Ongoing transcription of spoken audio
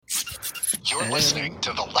You're listening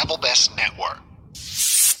to the Level Best Network.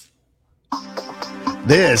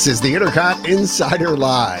 This is the Intercot Insider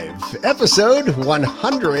Live, episode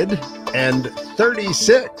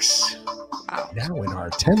 136. Wow. Now in our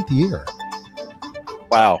 10th year.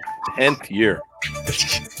 Wow, 10th year.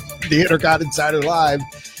 The Intercot Insider Live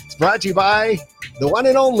is brought to you by the one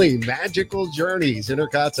and only Magical Journeys,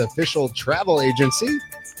 Intercot's official travel agency,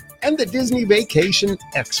 and the Disney Vacation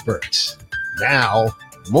Experts. Now,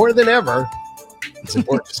 more than ever, it's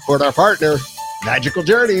important to support our partner, Magical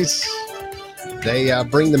Journeys. They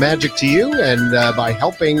bring the magic to you, and by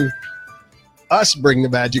helping us bring the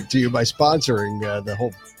magic to you by sponsoring the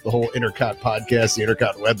whole Intercot podcast, the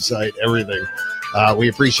Intercot website, everything. We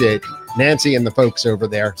appreciate Nancy and the folks over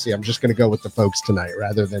there. See, I'm just going to go with the folks tonight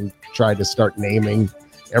rather than try to start naming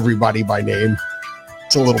everybody by name.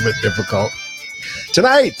 It's a little bit difficult.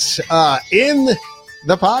 Tonight, in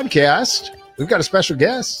the podcast, we've got a special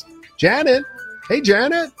guest, Janet. Hey,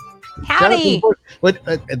 Janet. Howdy. What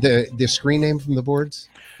the screen name from the boards?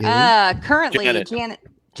 Currently,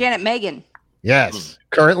 Janet Megan. Yes.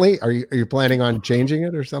 Currently, are you planning on changing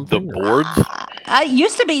it or something? The boards? It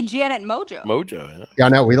used to be Janet Mojo. Mojo, yeah. Yeah,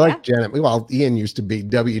 no, we like Janet. Well, Ian used to be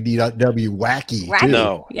WDW Wacky, too.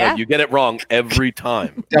 No, Yeah. you get it wrong every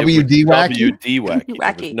time. WD Wacky? WD Wacky.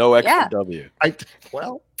 Wacky. There was no extra Yeah. W.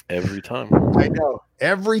 Every time. I know.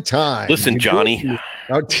 Every time. Listen, Johnny.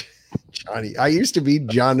 Oh, Johnny. I used to be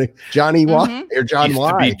Johnny Y or John Used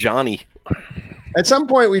Y. to be Johnny. At some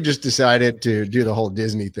point, we just decided to do the whole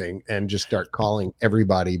Disney thing and just start calling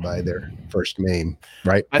everybody by their first name,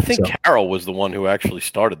 right? I think So- Carol was the one who actually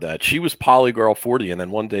started that. She was Polygirl 40, and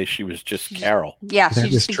then one day she was just Carol. Yeah, That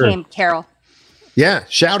she is just true. became Carol. Yeah,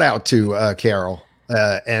 shout out to Carol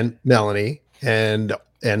and Melanie and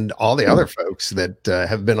all the other folks that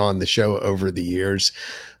have been on the show over the years.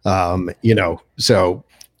 So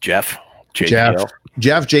Jeff. JPL.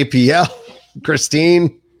 Jeff, JPL,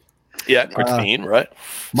 Christine, Yeah, Christine, right?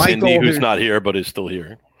 Michael, Cindy, who's who- not here, but is still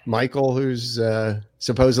here. Michael, who's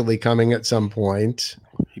supposedly coming at some point,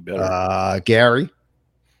 He better. Gary,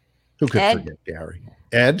 who could Ed. forget Gary?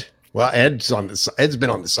 Ed. Well, Ed's been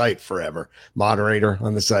on the site forever. Moderator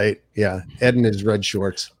on the site. Yeah, Ed in his red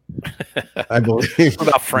shorts, I believe. What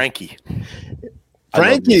about Frankie?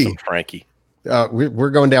 I love me Frankie. some Frankie.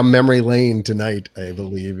 We're going down memory lane tonight, I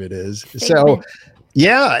believe it is. So,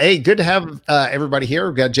 yeah, hey, good to have everybody here.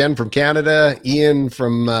 We've got Jen from Canada, Ian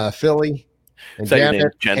from Philly, and Is that your name,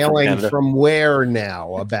 Janet Jen from hailing Canada? from where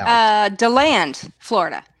now? About DeLand,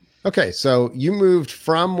 Florida. okay, so you moved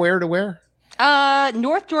from where to where?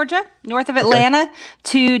 North Georgia, north of Atlanta,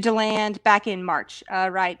 to DeLand back in March,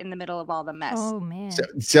 right in the middle of all the mess. Oh man.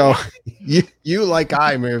 So you like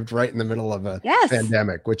I moved right in the middle of a Yes.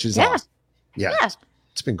 pandemic, which is Yeah. awesome. Yeah, Yeah.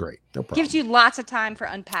 it's been great. No problem. Gives you lots of time for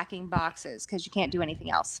unpacking boxes because you can't do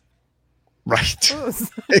anything else. Right.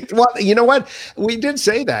 Well, you know what? We did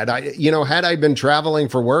say that. Had I been traveling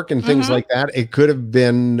for work and things Mhm. like that, it could have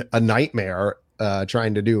been a nightmare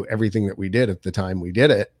trying to do everything that we did at the time we did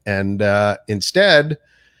it. And instead,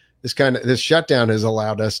 this shutdown has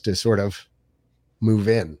allowed us to sort of move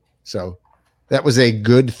in. So that was a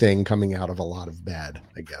good thing coming out of a lot of bad,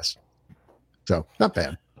 I guess. So not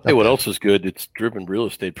bad. Hey, what else is good? It's driven real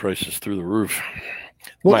estate prices through the roof.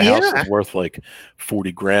 Well, My house yeah. is worth like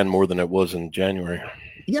 40 grand more than it was in January.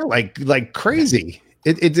 Yeah, like crazy.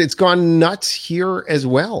 It's gone nuts here as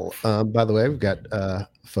well. By the way, we've got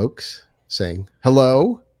folks saying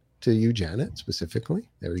hello to you, Janet, specifically.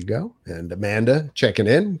 There you go. And Amanda checking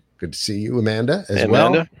in. Good to see you, Amanda, as well.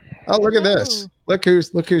 Amanda? Oh, look at this. Look who's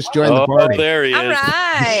joined the Oh, party. there he All is.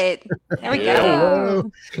 right. There we go.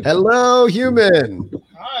 Hello. Hello, human.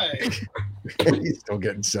 Hi. He's still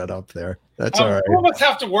getting set up there. That's all right. All of us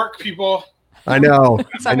have to work, people. I know.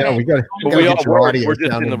 It's I know. okay. We got But to we all get your work. audio We're just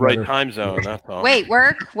in sounding the right better. time zone. That's all. Wait,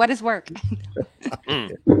 work? What is work? I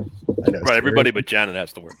know, Right, everybody but Janet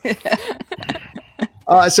has to work.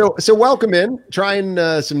 So welcome in. Trying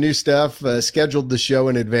some new stuff. Scheduled the show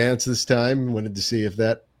in advance this time. Wanted to see if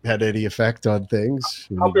that had any effect on things.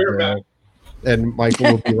 I'll be right back. And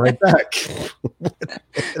Michael will be right back.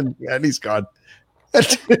 and he's gone. I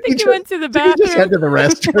think he went to the Did he just head bathroom. to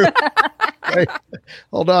the restroom? Wait,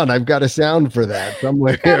 hold on, I've got a sound for that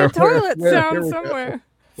somewhere. Got a toilet Here sound we go. somewhere.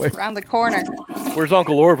 Around the corner. Where's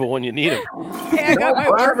Uncle Orville when you need him? Hey, I got my No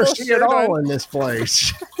Orville privacy at shirt all on. in this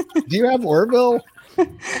place. Do you have Orville?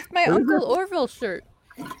 My Uncle Orville shirt.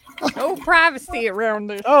 No privacy around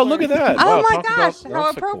this. Oh, look at that. Oh Wow, my talk about- gosh, that's how a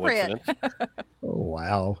appropriate. coincidence. Oh,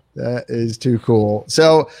 wow. That is too cool.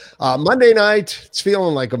 So Monday night, it's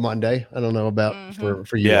feeling like a Monday. I don't know about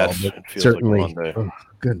for you all, Yes, but it feels certainly, like a Monday. oh,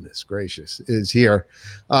 goodness gracious, is here.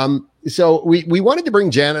 So we wanted to bring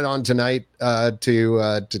Janet on tonight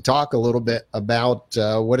to talk a little bit about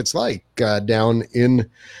what it's like down in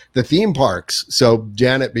the theme parks. So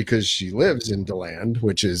Janet, because she lives in DeLand,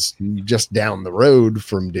 which is just down the road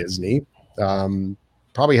from Disney,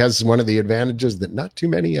 probably has one of the advantages that not too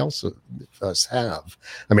many else of us have.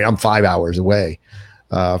 I mean, I'm 5 hours away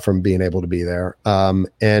from being able to be there,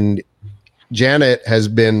 and Janet has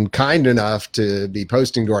been kind enough to be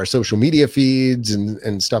posting to our social media feeds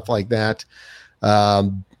and stuff like that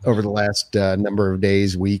over the last number of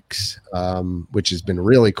days, weeks, which has been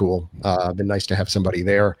really cool. Been nice to have somebody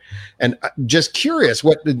there, and just curious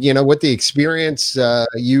what the experience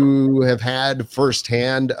you have had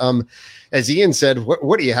firsthand. As Ian said,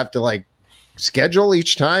 what do you have to like schedule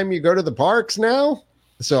each time you go to the parks now?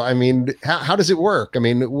 So I mean, how does it work? I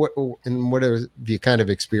mean, what have you kind of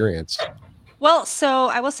experienced? Well, so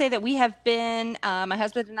I will say that we have been, my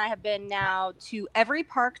husband and I have been now to every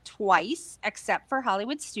park twice, except for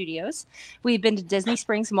Hollywood Studios. We've been to Disney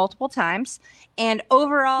Springs multiple times, and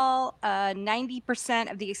overall,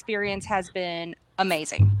 90% of the experience has been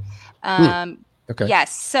amazing. Okay.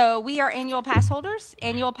 Yes. So we are annual pass holders.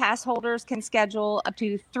 Annual pass holders can schedule up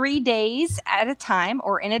to 3 days at a time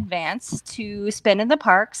or in advance to spend in the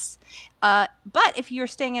parks. But if you're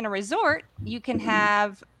staying in a resort, you can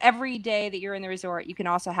have every day that you're in the resort, you can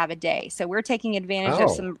also have a day. So we're taking advantage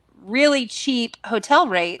of some really cheap hotel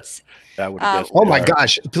rates. That would oh my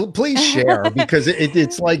gosh. Please share, because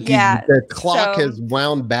it's like the clock has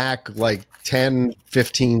wound back like 10,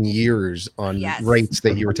 15 years on rates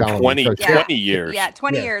that you were telling me. 20 years. Yeah,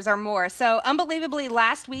 20 years or more. So unbelievably,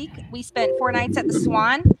 last week we spent 4 nights at the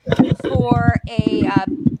Swan for a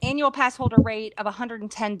annual pass holder rate of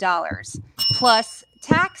 $110 plus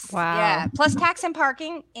tax. Wow. Yeah, plus tax and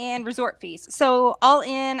parking and resort fees. So all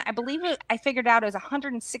in, I believe I figured out it was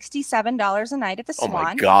 $167 a night at the Swan. Oh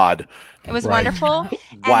my God. It was wonderful.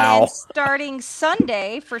 And Wow. then starting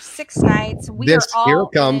Sunday for 6 nights, we are all here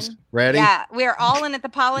comes. in. Ready? Yeah, we are all in at the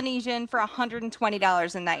Polynesian for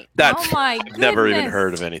 $120 a night. That's Oh my I've never even goodness.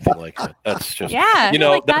 heard of anything like that. That's just Yeah, you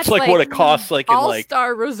know, like, that's like what it costs like in like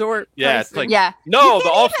All-star resort. yeah, it's prices. like Yeah. no, You the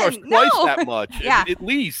can't All-Stars even- twice no. that much. Yeah. At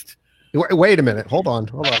least. Wait a minute. Hold on.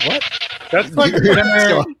 What? That's like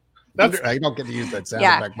dinner. I don't get to use that sound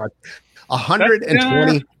Yeah. effect much.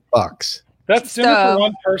 $120. That's dinner So- for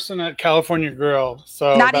one person at California Grill.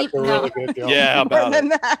 So Not that's even- a really no. good deal. Yeah, how More about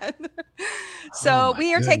than it? that. So Oh, my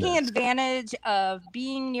we are taking goodness. advantage of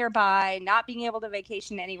being nearby, not being able to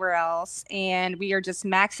vacation anywhere else, and we are just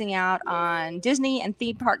maxing out on Disney and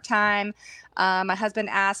theme park time. My husband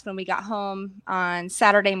asked when we got home on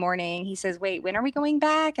Saturday morning, he says, wait, when are we going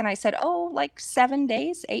back? And I said, oh, like 7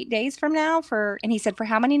 days, 8 days from now and he said, for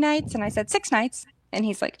how many nights? And I said, 6 nights. And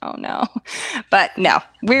he's like, oh no, but no,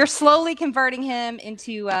 we're slowly converting him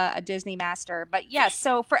into a Disney master. But yes,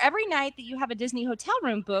 so for every night that you have a Disney hotel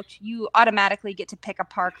room booked, you automatically get to pick a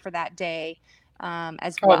park for that day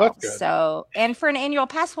as Oh, well. that's good. So, and for an annual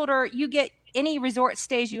pass holder, you get any resort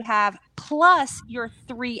stays you have plus your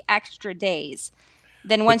 3 extra days.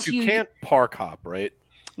 Then once But you can't park hop, right?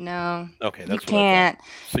 no, Okay, you that's what I thought. can't.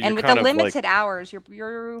 So And you're with kind the of like- limited hours,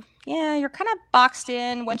 you're kind of boxed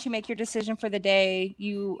in. Once you make your decision for the day,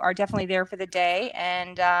 you are definitely there for the day.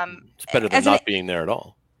 And it's better than as an- not being there at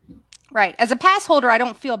all. right, as a pass holder, I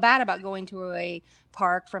don't feel bad about going to a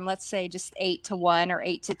park from, let's say, just 8 to 1 or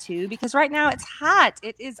 8 to 2, because right now it's hot.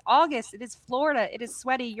 It is August. It is Florida. It is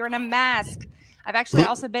sweaty. You're in a mask. I've actually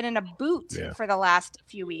also been in a boot for the last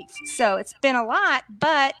few weeks, so it's been a lot.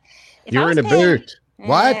 But if I You're was in a paying- boot.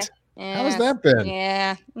 What? How's that been?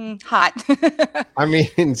 Yeah, hot. I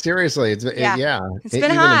mean, seriously, it's Yeah. It's been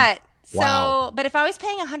even hot. wow. So, but if I was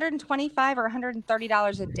paying $125 or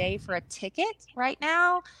 $130 a day for a ticket right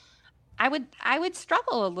now, I would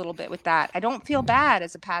struggle a little bit with that. I don't feel bad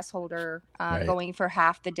as a pass holder Right. going for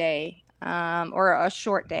half the day or a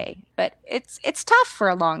short day, but it's tough for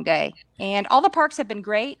a long day. And all the parks have been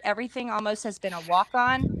great. Everything almost has been a walk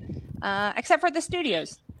on, except for the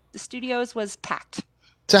studios. The studios was packed.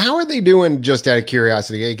 So how are they doing, just out of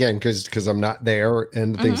curiosity, again, because I'm not there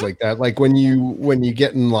and things Mhm. like that? Like when you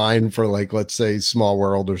get in line for, like, let's say Small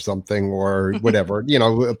World or something, or whatever,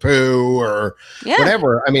 a Pooh or Yeah.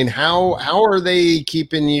 whatever. I mean, how are they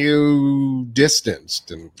keeping you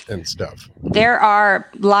distanced and stuff? There are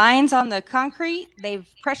lines on the concrete. They've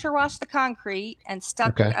pressure washed the concrete and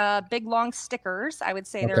stuck Okay. big long stickers. I would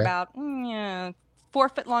say they're Okay. about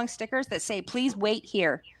 4-foot long stickers that say, please wait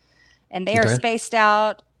here. And they are Okay. spaced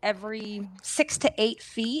out every 6 to 8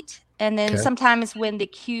 feet. And then Okay. sometimes when the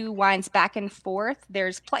queue winds back and forth,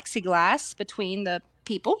 there's plexiglass between the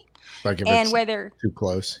people. Like if And it's whether too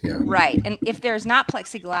close. Yeah. right, and if there's not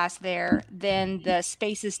plexiglass there, then the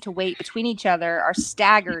spaces to wait between each other are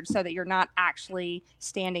staggered so that you're not actually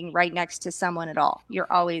standing right next to someone at all.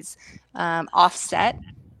 You're always offset.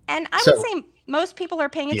 And I would say most people are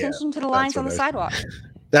paying attention to the lines on the sidewalk.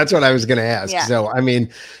 That's what I was going to ask. Yeah. So, I mean,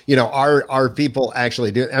 are people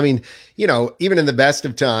actually doing, I mean, even in the best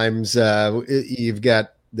of times, you've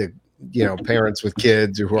got the, parents with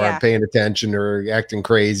kids who aren't paying attention or acting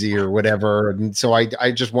crazy or whatever. And so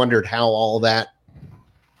I just wondered how all that,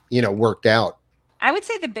 worked out. I would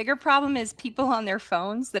say the bigger problem is people on their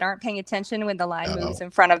phones that aren't paying attention when the line moves in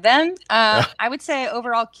front of them. I would say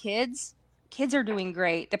overall kids are doing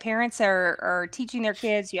great. The parents are teaching their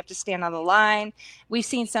kids, you have to stand on the line. We've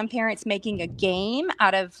seen some parents making a game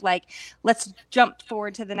out of like, let's jump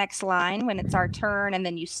forward to the next line when it's our turn and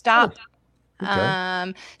then you stop.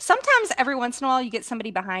 Okay. Sometimes every once in a while you get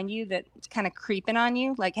somebody behind you that's kind of creeping on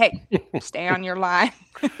you, like, hey, stay on your line.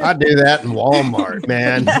 I do that in Walmart,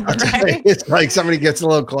 man. Right? It's like somebody gets a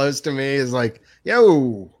little close to me, is like,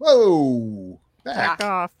 yo, whoa, back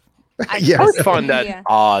off. Yeah. I find that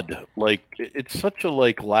odd. Like, it's such a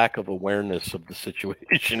lack of awareness of the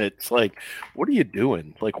situation. It's like, what are you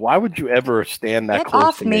doing? Like, why would you ever stand that Get close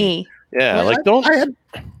off to me? Yeah, well, don't.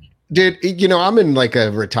 Dude, I'm in like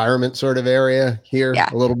a retirement sort of area here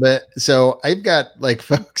a little bit. So I've got like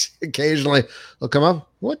folks occasionally will come up,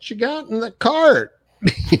 what you got in the cart?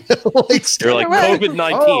 You're like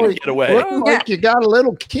COVID-19, get away. Like you got a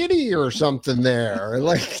little kitty or something there.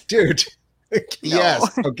 Like, dude.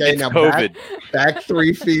 Yes. Okay. It's now COVID. Back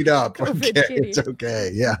 3 feet up. COVID Okay. kitty. It's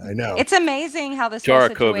okay. Yeah, I know. It's amazing how this whole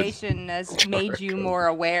situation has made you more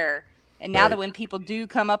aware. And now that when people do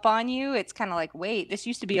come up on you, it's kind of like, wait, this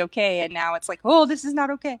used to be okay. And now it's like, oh, this is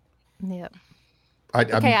not okay. Yeah.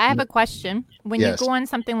 Okay, I have a question. When you go on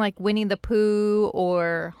something like Winnie the Pooh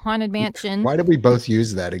or Haunted Mansion. Why did we both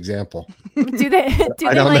use that example? Do they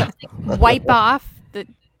wipe off the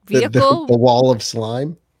vehicle? The wall of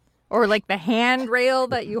slime? Or like the handrail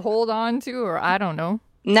that you hold on to, or I don't know.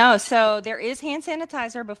 No, so there is hand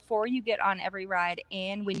sanitizer before you get on every ride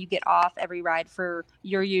and when you get off every ride for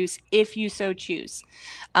your use, if you so choose.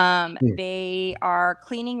 They are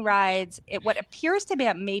cleaning rides. What appears to be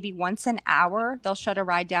maybe once an hour, they'll shut a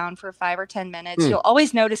ride down for 5 or 10 minutes. You'll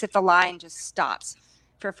always notice if the line just stops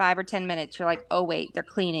for 5 or 10 minutes. You're like, oh wait, they're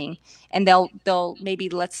cleaning. And they'll maybe,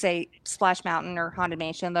 let's say Splash Mountain or Haunted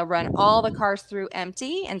Mansion, they'll run all the cars through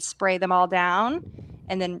empty and spray them all down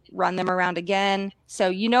and then run them around again.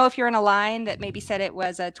 So if you're in a line that maybe said it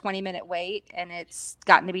was a 20-minute wait and it's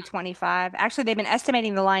gotten to be 25. Actually, they've been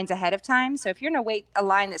estimating the lines ahead of time. So if you're in a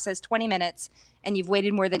line that says 20 minutes and you've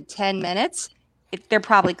waited more than 10 minutes, they're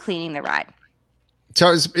probably cleaning the ride. So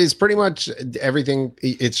is pretty much everything,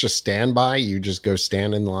 it's just standby? You just go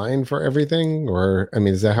stand in line for everything? Or, I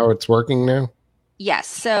mean, is that how it's working now? Yes.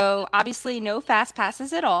 So obviously no fast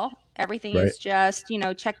passes at all. Everything is just,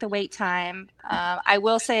 check the wait time. I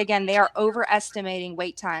will say again, they are overestimating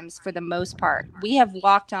wait times for the most part. We have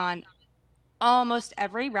walked on almost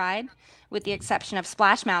every ride with the exception of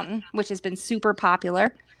Splash Mountain, which has been super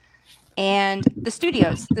popular. And the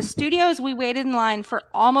studios, we waited in line for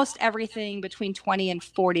almost everything between 20 and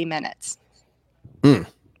 40 minutes.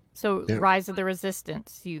 So Rise of the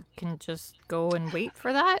Resistance, you can just go and wait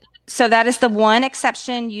for that? So that is the one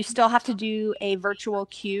exception. You still have to do a virtual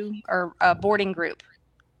queue or a boarding group.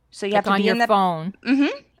 So you have to on be your in the phone.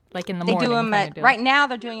 Mm-hmm. Like in the morning. They do them right now.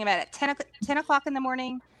 They're doing them at 10 o'clock in the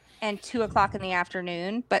morning and 2 o'clock in the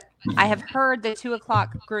afternoon. But I have heard the 2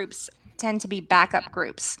 o'clock groups tend to be backup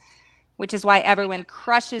groups, which is why everyone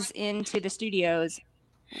crushes into the studios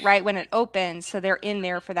right when it opens. So they're in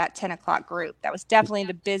there for that 10 o'clock group. That was definitely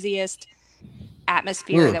the busiest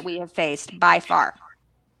atmosphere that we have faced by far.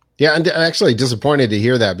 Yeah, and actually disappointed to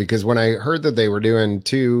hear that, because when I heard that they were doing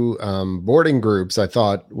 2 boarding groups, I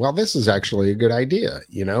thought, well, this is actually a good idea.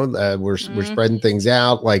 We're spreading things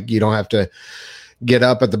out. Like, you don't have to get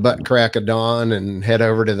up at the butt crack of dawn and head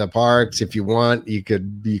over to the parks. If you want, you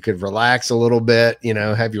could relax a little bit,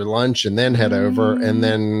 have your lunch and then head over. And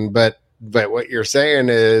then, but what you're saying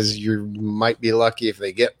is you might be lucky if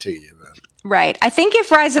they get to you. Then. Right. I think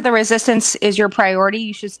if Rise of the Resistance is your priority,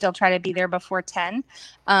 you should still try to be there before 10.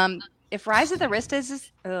 If Rise of the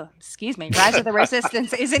Resistance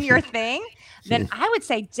isn't your thing, then I would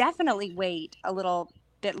say definitely wait a little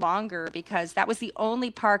bit longer, because that was the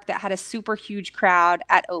only park that had a super huge crowd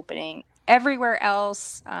at opening. Everywhere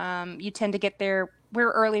else, you tend to get there.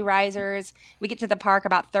 We're early risers. We get to the park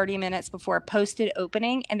about 30 minutes before a posted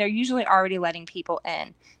opening, and they're usually already letting people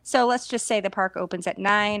in. So let's just say the park opens at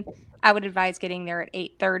 9. I would advise getting there at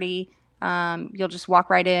 8:30. You'll just walk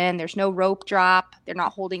right in. There's no rope drop. They're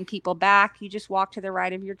not holding people back. You just walk to the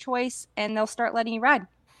ride of your choice, and they'll start letting you ride.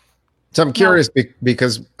 So I'm curious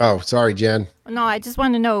because, sorry, Jen. No, I just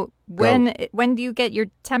want to know when do you get your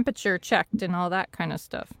temperature checked and all that kind of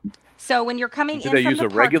stuff? So when you're coming in, do they use the a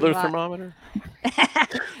regular lot, thermometer?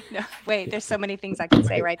 No, wait. There's so many things I can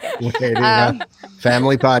say right there.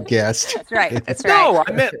 Family podcast. That's right. That's No,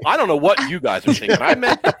 right. I don't know what you guys are thinking. I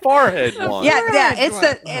meant the forehead one. Yeah.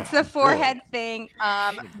 It's the forehead thing.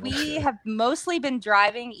 We have mostly been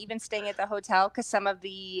driving, even staying at the hotel, because some of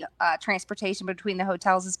the transportation between the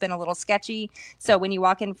hotels has been a little sketchy. So when you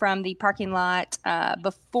walk in from the parking lot,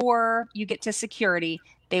 before you get to security,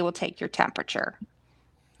 they will take your temperature.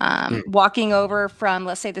 Walking over from,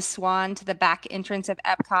 let's say, the Swan to the back entrance of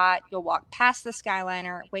Epcot, you'll walk past the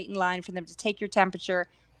Skyliner, wait in line for them to take your temperature,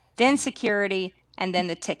 then security, and then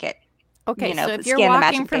the ticket. Okay, so if you're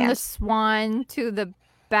walking from the Swan to the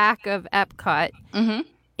back of Epcot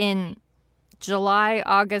in July,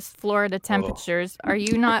 August, Florida temperatures, are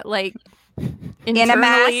you not like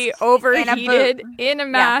internally overheated in a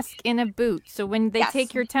mask, in a boot? So when they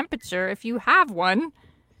take your temperature, if you have one,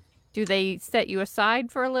 do they set you aside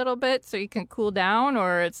for a little bit so you can cool down,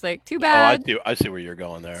 or it's like too bad? Oh, I see where you're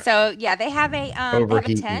going there. So they have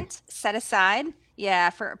a tent set aside.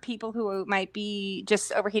 Yeah, for people who might be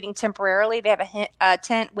just overheating temporarily, they have a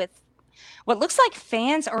tent with what looks like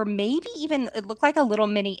fans, or maybe even it looked like a little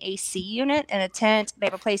mini AC unit and a tent. They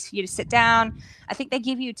have a place for you to sit down. I think they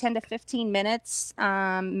give you 10 to 15 minutes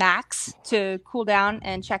max to cool down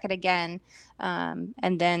and check it again,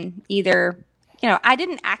 and then either. I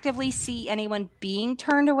didn't actively see anyone being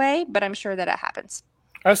turned away, but I'm sure that it happens.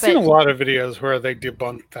 I've seen a lot of videos where they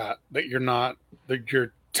debunk that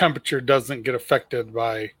your temperature doesn't get affected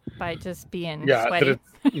by just being sweaty.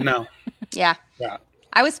 Yeah.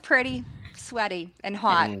 I was pretty sweaty and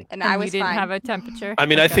hot, and I was you didn't fine. have a temperature. I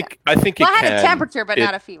mean, I think it I had a temperature, but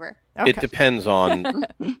not a fever. Okay. It depends on.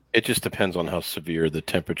 It just depends on how severe the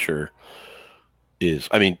temperature is.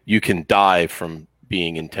 I mean, you can die from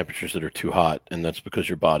being in temperatures that are too hot, and that's because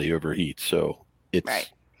your body overheats. So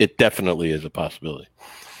it definitely is a possibility.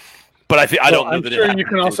 But I don't know. I'm sure you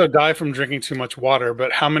can also die from drinking too much water.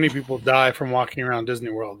 But how many people die from walking around Disney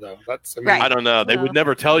World, though? I don't know. They would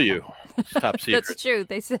never tell you. It's top secret. That's true.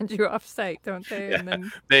 They send you off site, don't they? Yeah. And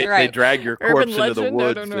then they drag your corpse into the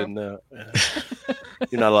woods, and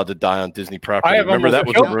you're not allowed to die on Disney property. Remember that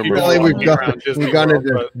was a rumor. Really, we've gone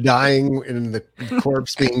into dying and the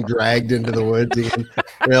corpse being dragged into the woods.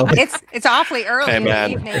 Really, it's awfully early in the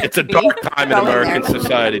evening. It's a dark time in American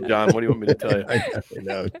society, John. What do you want me to tell you? I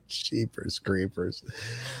know. Jeepers creepers.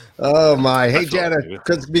 Oh my! Hey, Jenna,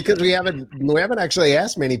 because we haven't actually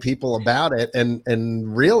asked many people about it,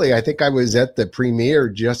 and really, I think I was at the premiere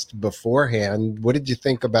just beforehand. What did you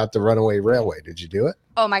think about the Runaway Railway? Did you do it?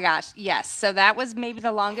 Oh my gosh, yes. So that was maybe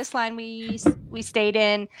the longest line we stayed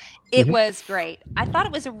in. It was great. I thought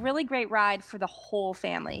it was a really great ride for the whole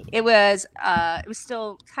family. It was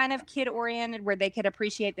still kind of kid oriented where they could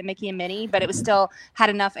appreciate the Mickey and Minnie, but it was still had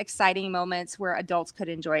enough exciting moments where adults could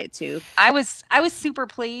enjoy it too. I was super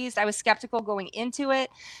pleased. I was skeptical going into it,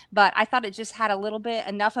 but I thought it just had a little bit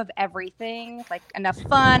enough of everything, like enough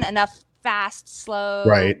fun, enough fast, slow.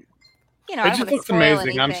 Right. It just looks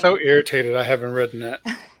amazing. I'm so irritated I haven't ridden it.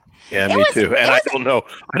 Yeah, me too. And I don't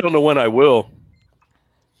know when I will.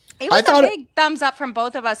 It was a big thumbs up from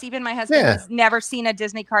both of us. Even my husband has never seen a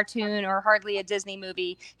Disney cartoon or hardly a Disney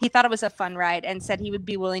movie. He thought it was a fun ride and said he would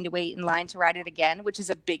be willing to wait in line to ride it again, which is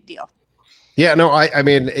a big deal. Yeah, no, I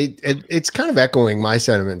mean, it's kind of echoing my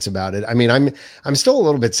sentiments about it. I mean, I'm still a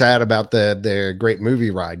little bit sad about the Great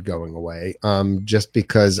Movie Ride going away, just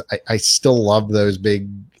because I still love those big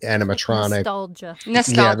animatronic nostalgia,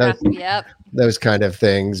 those kind of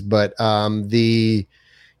things. But the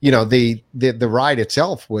ride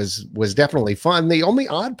itself was definitely fun. The only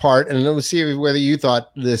odd part, and let's see whether you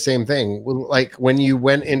thought the same thing, like when you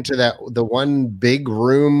went into the one big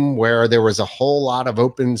room where there was a whole lot of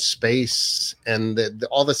open space and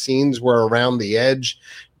all the scenes were around the edge,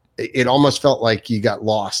 it almost felt like you got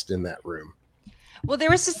lost in that room. Well,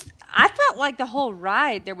 I felt like the whole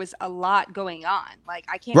ride, there was a lot going on. Like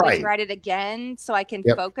I can't wait to ride it again so I can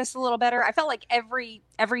focus a little better. I felt like every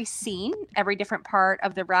scene, every different part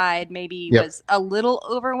of the ride maybe was a little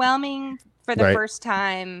overwhelming for the first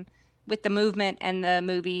time with the movement and the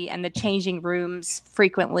movie and the changing rooms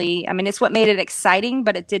frequently. I mean, it's what made it exciting,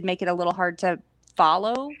 but it did make it a little hard to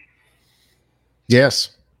follow.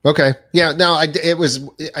 Yes. Okay. Yeah. No, I think it was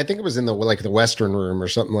in the Western room or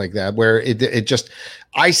something like that, where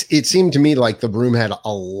it seemed to me like the room had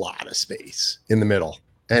a lot of space in the middle.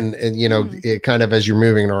 And you know, it kind of, as you're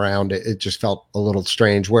moving around, it just felt a little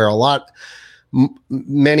strange, where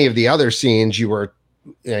many of the other scenes you were,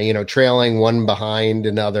 you know, trailing one behind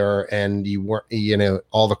another, and you weren't, you know,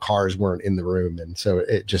 all the cars weren't in the room. And so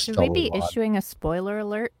it just should felt we be issuing a spoiler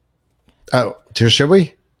alert? Oh, should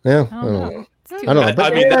we? Yeah. I don't know. I don't know,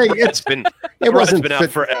 but I mean, it wasn't been out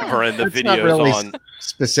forever, and the video's really on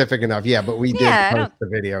specific enough. Yeah, but we did post the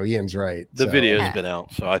video. Ian's right. The video's been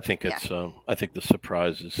out, so I think it's. I think the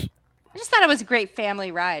surprise is. I just thought it was a great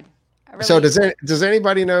family ride. Really so does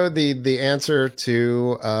anybody know the answer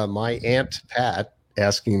to my Aunt Pat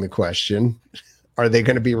asking the question? Are they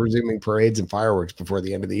going to be resuming parades and fireworks before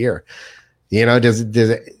the end of the year? You know, does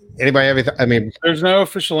anybody have? I mean, there's no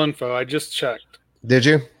official info. I just checked. Did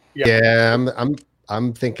you? Yeah,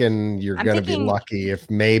 I'm thinking you're going to be lucky if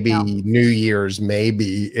maybe New Year's,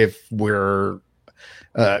 maybe if we're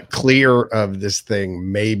clear of this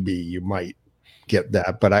thing, maybe you might get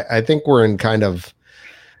that. But I think we're in kind of,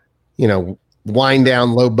 you know, wind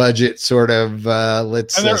down, low budget sort of.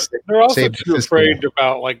 They're also too afraid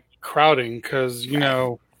about like crowding because, you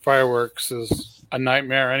know, fireworks is a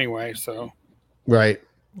nightmare anyway. So right.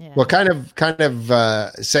 Yeah. Well, kind of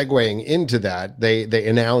segueing into that, they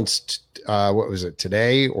announced what was it,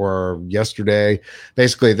 today or yesterday,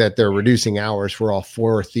 basically that they're reducing hours for all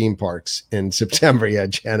 4 theme parks in September. Yeah,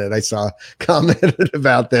 Janet, I saw commented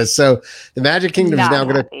about this. So the Magic Kingdom is now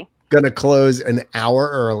going to close an hour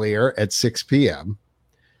earlier at 6 p.m.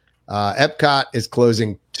 Epcot is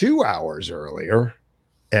closing 2 hours earlier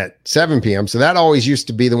at 7 p.m. So that always used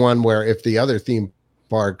to be the one where if the other theme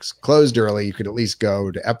parks closed early, you could at least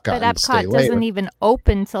go to Epcot. But and stay later. Doesn't even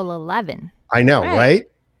open till 11. I know, right?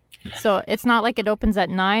 So it's not like it opens at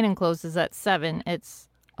 9 and closes at 7. It's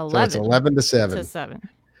 11. So it's 11 to 7. To 7.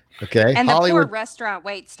 Okay. And the poor restaurant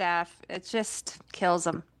wait staff, it just kills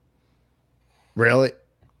them. Really?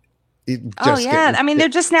 I mean, they're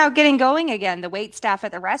just now getting going again. The wait staff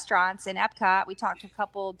at the restaurants in Epcot, we talked to a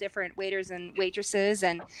couple different waiters and waitresses,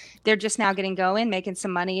 and they're just now getting going, making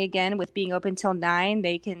some money again with being open till 9.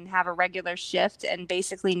 They can have a regular shift, and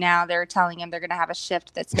basically now they're telling them they're going to have a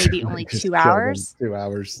shift that's maybe only 2 hours. 2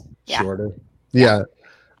 hours shorter. Yeah.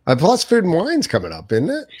 Plus Food and Wine's coming up, isn't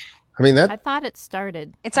it? I mean, I thought it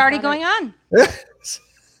started. It's already going on.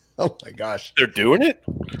 Oh my gosh, they're doing it.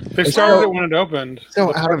 They started it when it opened.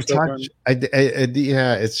 So out of touch.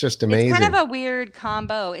 Yeah, it's just amazing. It's kind of a weird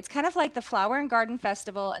combo. It's kind of like the Flower and Garden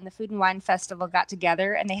Festival and the Food and Wine Festival got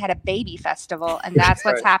together, and they had a baby festival, and that's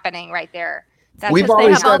what's happening right there. That's because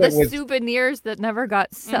they have all the souvenirs that never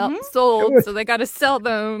got sold, so they got to sell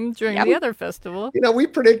them during the other festival. You know, we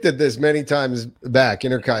predicted this many times back,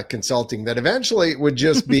 Intercot Consulting, that eventually it would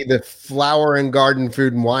just be the Flower and Garden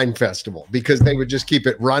Food and Wine Festival because they would just keep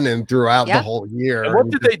it running through the whole year. And what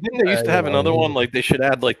did they do? They used to have another one, like they should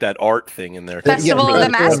add like that art thing in there. Festival of the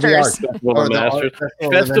Masters.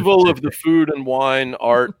 Festival of the Food and Wine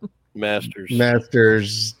Art Masters.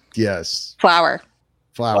 Masters, yes. Flowers.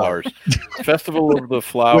 Festival of the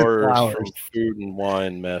Flowers from Food and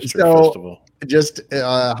Wine Master Festival. Just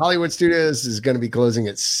Hollywood Studios is going to be closing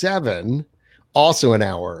at 7, also an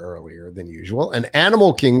hour earlier than usual. And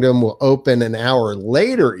Animal Kingdom will open an hour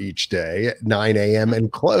later each day at 9 a.m.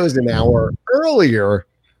 and close an hour earlier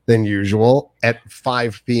than usual at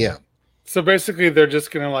 5 p.m. So basically, they're just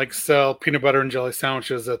going to like sell peanut butter and jelly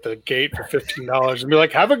sandwiches at the gate for $15 and be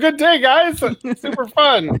like, "Have a good day, guys! Super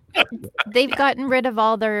fun." They've gotten rid of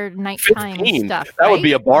all their nighttime stuff. That would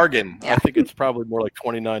be a bargain. Yeah. I think it's probably more like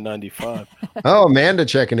 $29.95. Oh, Amanda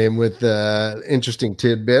checking in with interesting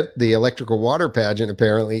tidbit. The electrical water pageant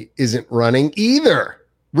apparently isn't running either.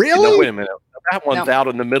 Really? No, wait a minute. That one's out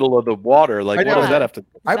in the middle of the water. Like, what does that have to do?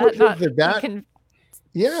 I would think that.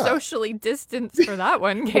 Socially distanced for that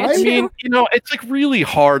one. I mean, you know, it's like really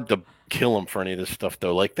hard to kill them for any of this stuff,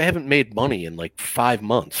 though. Like, they haven't made money in like 5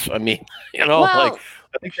 months. I mean, you know, like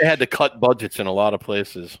I think they had to cut budgets in a lot of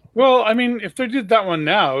places. Well, I mean, if they did that one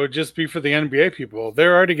now, it would just be for the NBA people.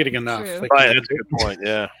 They're already getting enough. Right, that's a good point.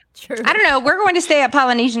 Yeah. True. I don't know. We're going to stay at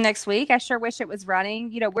Polynesian next week. I sure wish it was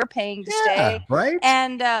running. You know, we're paying to stay. Right.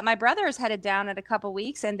 And my brother is headed down in a couple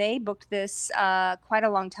weeks, and they booked this quite a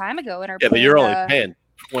long time ago. And but you're only paying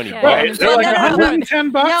 20 bucks. They're like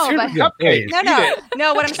 $110.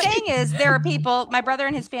 No, what I'm saying is there are people, my brother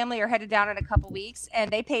and his family are headed down in a couple weeks,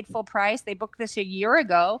 and they paid full price. They booked this a year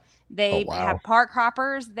ago. They have park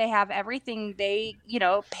hoppers. They have everything. They, you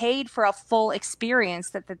know, paid for a full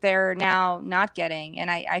experience that they're now not getting. And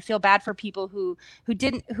I feel bad for people who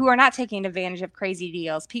are not taking advantage of crazy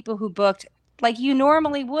deals. People who booked like you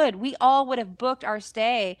normally would. We all would have booked our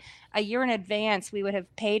stay a year in advance. We would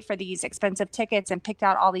have paid for these expensive tickets and picked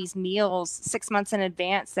out all these meals 6 months in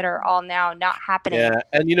advance that are all now not happening. Yeah,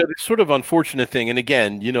 and the sort of unfortunate thing, and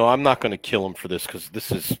again, I'm not going to kill him for this because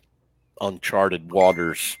this is uncharted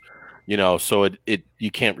waters, so it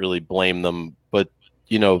you can't really blame them. But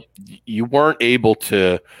you weren't able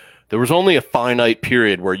to. There was only a finite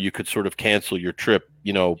period where you could sort of cancel your trip,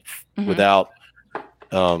 without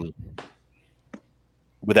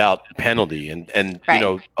penalty, and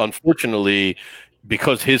right. Unfortunately,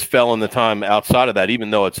 because his fell in the time outside of that,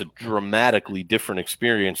 even though it's a dramatically different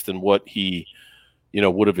experience than what he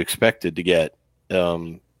would have expected to get,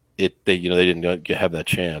 they didn't have that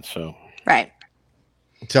chance. So right.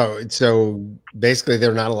 So basically,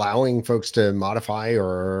 they're not allowing folks to modify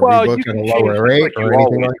or rebook at a lower rate or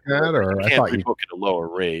anything like that. Or I thought you book at a lower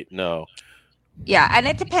rate. No. Yeah, and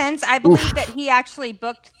it depends. I believe that he actually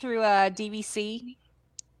booked through a DVC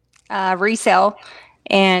resale,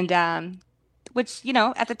 and which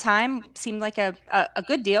at the time seemed like a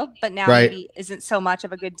good deal, but now maybe isn't so much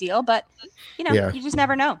of a good deal. But you just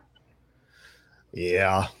never know.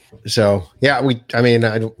 Yeah. So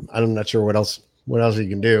I'm not sure what else you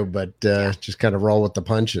can do, but just kind of roll with the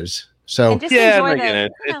punches. So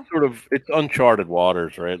it's uncharted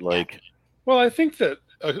waters, right? Like, well, I think that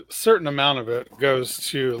a certain amount of it goes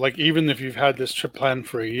to, like, even if you've had this trip planned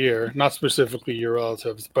for a year, not specifically your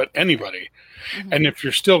relatives, but anybody. Mm-hmm. And if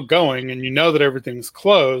you're still going and you know that everything's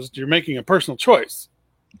closed, you're making a personal choice.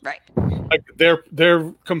 Right. Like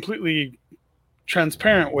they're completely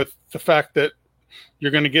transparent with the fact that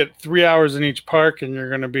you're going to get 3 hours in each park and you're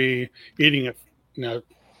going to be eating a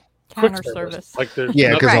quick service. Like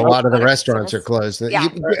because a lot of the restaurants are closed. Yeah.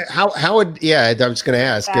 How would I was going to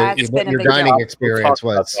ask what your dining experience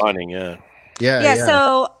was. Dining, yeah.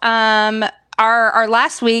 So our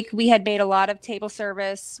last week we had made a lot of table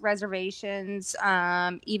service reservations.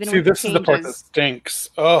 Even with this is the part that stinks.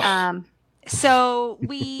 Oh. So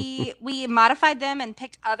we modified them and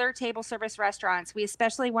picked other table service restaurants. We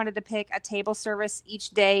especially wanted to pick a table service each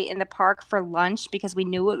day in the park for lunch because we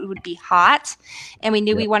knew it would be hot, and we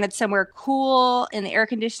knew we wanted somewhere cool in the air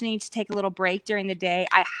conditioning to take a little break during the day.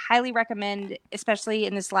 I highly recommend, especially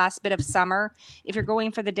in this last bit of summer, if you're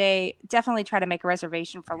going for the day, definitely try to make a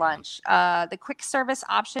reservation for lunch. The quick service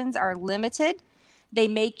options are limited. They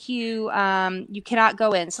make you cannot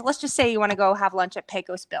go in. So let's just say you want to go have lunch at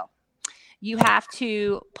Pecos Bill. You have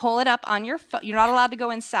to pull it up on your phone. You're not allowed to go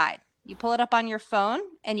inside. You pull it up on your phone,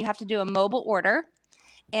 and you have to do a mobile order.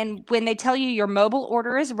 And when they tell you your mobile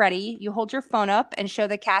order is ready, you hold your phone up and show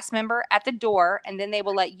the cast member at the door, and then they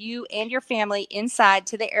will let you and your family inside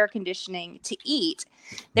to the air conditioning to eat.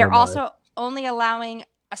 They're also only allowing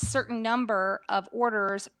a certain number of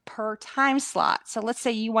orders per time slot. So let's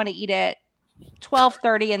say you want to eat at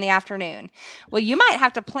 12:30 in the afternoon. Well, you might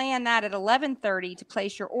have to plan that at 11:30 to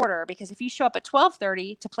place your order, because if you show up at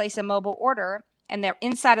 12:30 to place a mobile order and the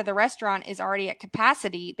inside of the restaurant is already at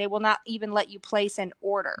capacity, they will not even let you place an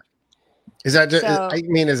order. Is that just,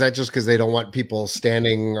 is that just because they don't want people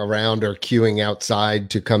standing around or queuing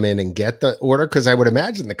outside to come in and get the order? Because I would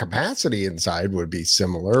imagine the capacity inside would be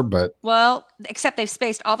similar, but except they've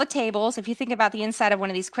spaced all the tables. If you think about the inside of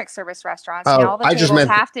one of these quick service restaurants, all the tables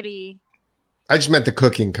have to be. I just meant the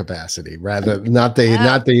cooking capacity, rather not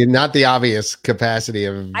the obvious capacity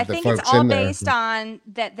of the folks in there. I think it's all based on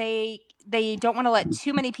that they don't want to let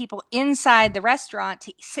too many people inside the restaurant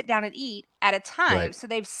to sit down and eat at a time. Right. So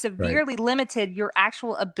they've severely limited your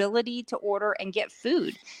actual ability to order and get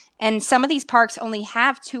food. And some of these parks only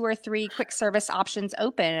have 2 or 3 quick service options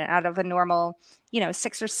open out of a normal,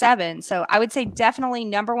 6 or 7. So I would say definitely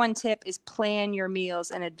number one tip is plan your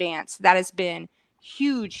meals in advance. That has been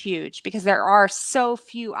huge because there are so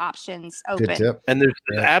few options open, and there's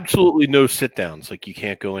absolutely no sit downs. Like, you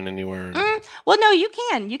can't go in anywhere. Well, no, you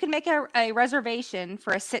can make a reservation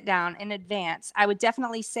for a sit down in advance. I would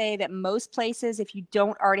definitely say that most places, if you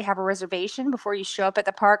don't already have a reservation before you show up at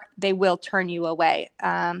the park, they will turn you away,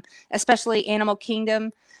 especially Animal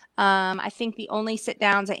Kingdom. I think the only sit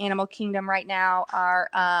downs at Animal Kingdom right now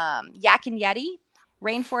are Yak and Yeti,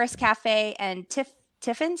 Rainforest Cafe, and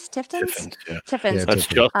Tiffin's. Yeah. Tiffin's. That's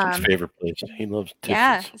Justin's favorite place. He loves Tiffin's.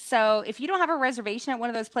 Yeah. So if you don't have a reservation at one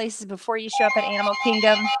of those places before you show up at Animal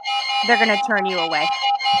Kingdom, they're going to turn you away.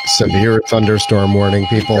 Severe thunderstorm warning,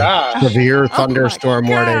 people. Gosh. Severe thunderstorm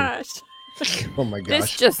warning. Oh my gosh.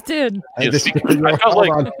 This just did.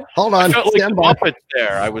 Hold on. I felt like Muppets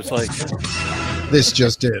there. I was like, This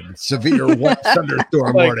just in. Severe wet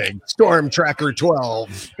thunderstorm warning. Storm Tracker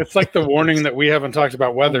 12. It's like the warning that we haven't talked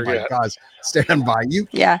about weather yet. Gosh, stand by. You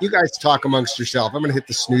guys talk amongst yourself. I'm going to hit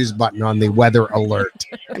the snooze button on the weather alert.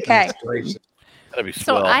 Okay.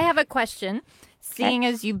 So I have a question. Seeing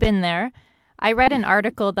as you've been there, I read an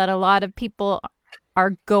article that a lot of people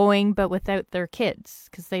are going but without their kids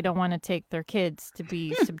because they don't want to take their kids to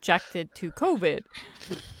be subjected to COVID.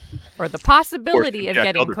 Or the possibility of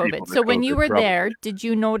getting COVID. So when you were there, did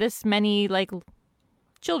you notice many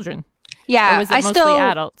children? Yeah, or was it mostly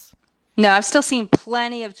adults? No, I've still seen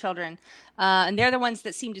plenty of children, and they're the ones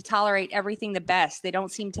that seem to tolerate everything the best. They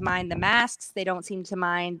don't seem to mind the masks. They don't seem to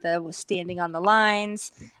mind the standing on the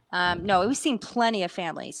lines. No, we've seen plenty of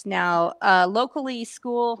families. Now, locally,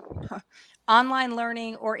 school, online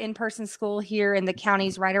learning, or in-person school here in the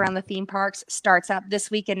counties right around the theme parks starts up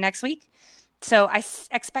this week and next week. So I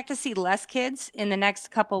expect to see less kids in the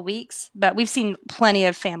next couple weeks, but we've seen plenty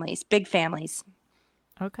of families, big families.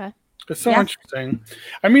 Okay. It's so interesting.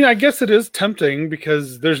 I mean, I guess it is tempting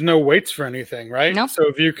because there's no waits for anything, right? Nope. So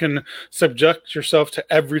if you can subject yourself to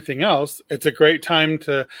everything else, it's a great time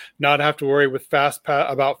to not have to worry with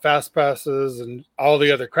about fast passes and all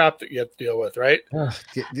the other crap that you have to deal with, right? Go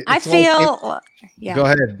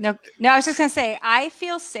ahead. No, I was just going to say, I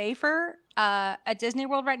feel safer at Disney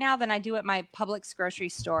World right now than I do at my Publix grocery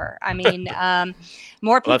store. I mean,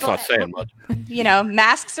 more people. Well, that's not saying much.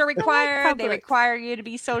 Masks are required. They require you to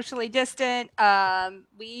be socially distant.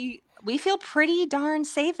 We feel pretty darn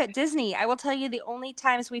safe at Disney. I will tell you, the only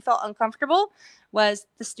times we felt uncomfortable was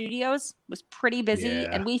the studios was pretty busy,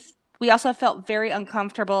 and we also felt very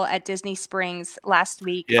uncomfortable at Disney Springs last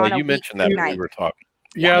week. Yeah, you mentioned that when we were talking.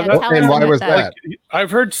 Yeah, and why was that?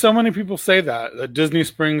 I've heard so many people say that Disney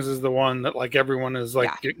Springs is the one that everyone is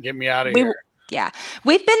get me out of here. Yeah,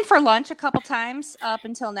 we've been for lunch a couple times up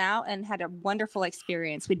until now and had a wonderful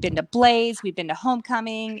experience. We'd been to Blaze, we've been to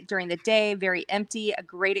Homecoming during the day, very empty, a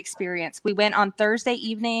great experience. We went on Thursday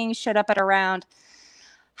evening, showed up at around,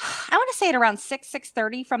 I want to say at around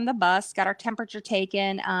 6:30 from the bus, got our temperature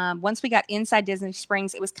taken. Once we got inside Disney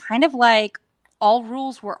Springs, it was kind of like all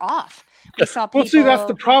rules were off. We saw people. Well, see, that's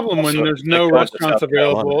the problem when there's no restaurants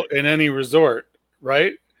available in any resort,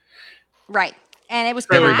 right? Right. And it was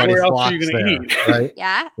everybody where else are you going to eat? Right?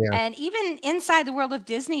 Yeah. And even inside the World of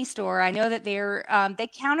Disney store, I know that they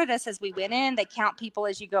counted us as we went in. They count people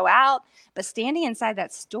as you go out. But standing inside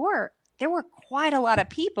that store, there were quite a lot of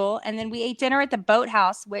people. And then we ate dinner at the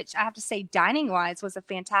Boathouse, which I have to say, dining wise, was a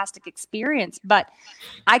fantastic experience. But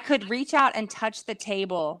I could reach out and touch the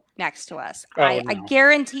table next to us. I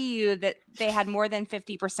guarantee you that they had more than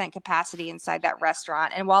 50% capacity inside that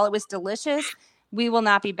restaurant. And while it was delicious, we will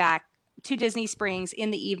not be back to Disney Springs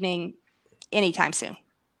in the evening anytime soon.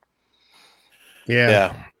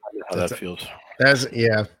 Yeah. How that feels. That's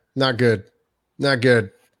not good. Not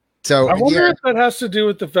good. So I wonder if that has to do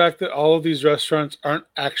with the fact that all of these restaurants aren't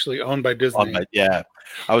actually owned by Disney. Yeah,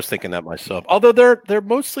 I was thinking that myself. Although they're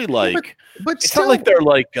mostly like, but it's still, not like they're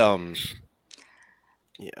like I don't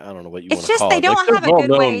know what you want to call it. It's just they don't have a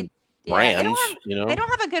good way. Brands, they don't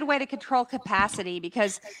have a good way to control capacity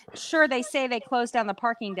because sure, they say they close down the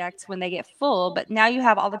parking decks when they get full, but now you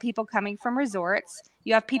have all the people coming from resorts.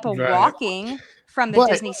 You have people walking from the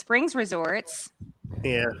Disney Springs resorts.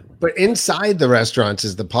 Yeah, but inside the restaurants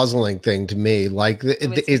is the puzzling thing to me. Like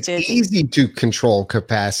it's easy to control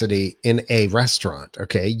capacity in a restaurant.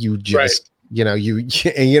 Okay, you just you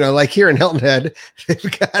like here in Hilton Head,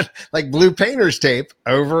 they've got like blue painter's tape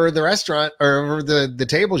over the restaurant or over the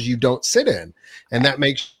tables you don't sit in, and that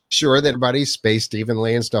makes sure that everybody's spaced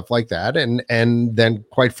evenly and stuff like that. And then,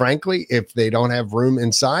 quite frankly, if they don't have room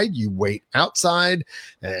inside, you wait outside,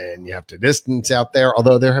 and you have to distance out there.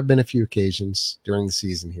 Although there have been a few occasions during the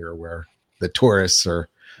season here where the tourists are,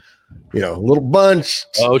 a little bunch.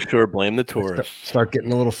 Oh, sure, blame the tourists. Start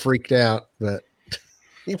getting a little freaked out, but.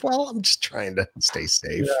 Well, I'm just trying to stay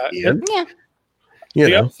safe.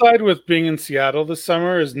 The upside with being in Seattle this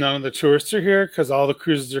summer is none of the tourists are here because all the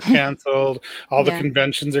cruises are canceled, all the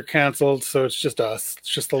conventions are canceled. So it's just us. It's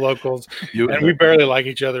just the locals. And we barely like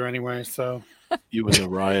each other anyway. So you and the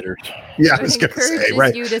rioters. Yeah, I was going to say,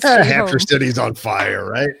 right. Hampshire City's on fire,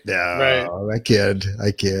 right? No, I kid.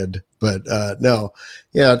 But no.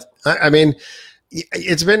 Yeah, I mean,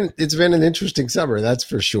 it's been an interesting summer, that's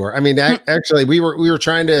for sure. I mean, actually, we were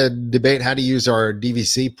trying to debate how to use our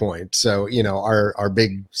DVC points. So our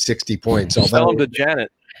big 60 points. Sell them to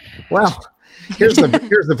Janet. Well, here's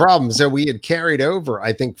the problem. So we had carried over,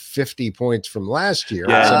 I think, 50 points from last year.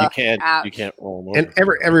 Yeah, so you can't roll them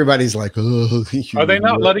over. And everybody's like, oh, are they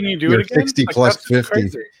not letting you do it again? 60 plus 50.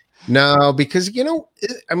 Crazy. No, because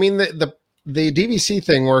I mean the DVC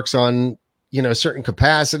thing works on, certain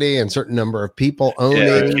capacity and certain number of people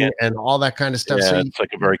owning and all that kind of stuff. Yeah, so it's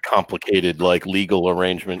like a very complicated, like legal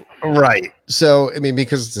arrangement. Right. So, I mean,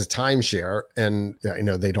 because it's a timeshare, and I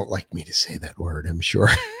know they don't like me to say that word, I'm sure.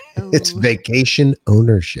 It's vacation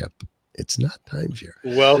ownership. It's not timeshare.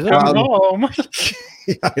 Welcome home.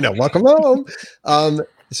 I know. Welcome home.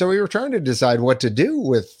 So we were trying to decide what to do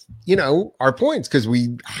with, our points, because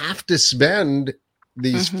we have to spend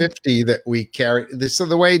these 50 that we carry. So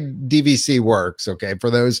the way DVC works, okay, for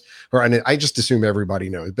those who are, I just assume everybody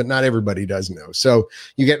knows, but not everybody does know. So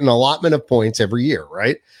you get an allotment of points every year,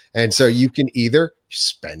 right? And so you can either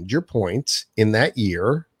spend your points in that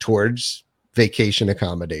year towards vacation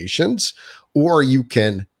accommodations, or you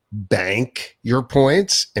can bank your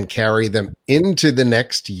points and carry them into the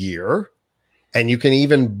next year. And you can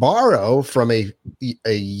even borrow from a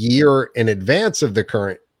year in advance of the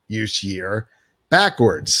current use year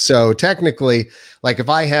backwards. So technically, like if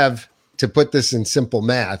I have to put this in simple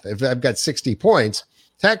math, if I've got 60 points,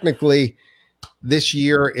 technically this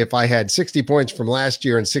year, if I had 60 points from last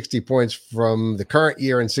year and 60 points from the current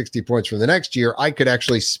year and 60 points from the next year, I could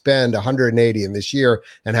actually spend 180 in this year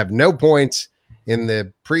and have no points in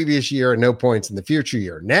the previous year and no points in the future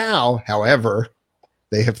year. Now, however,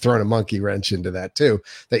 they have thrown a monkey wrench into that too.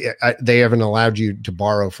 They haven't allowed you to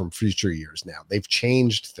borrow from future years now. They've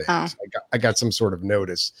changed things. I got some sort of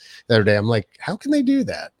notice the other day. I'm like, how can they do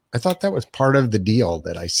that? I thought that was part of the deal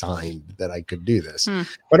that I signed, that I could do this.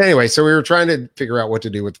 But anyway, so we were trying to figure out what to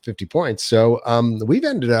do with the 50 points. So we've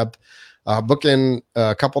ended up booking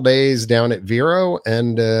a couple days down at Vero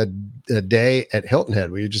and a day at Hilton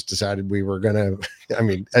Head. We just decided we were going to,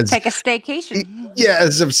 take a staycation. Yeah,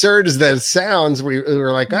 as absurd as that sounds, we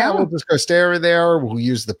were like, we'll just go stay over there. We'll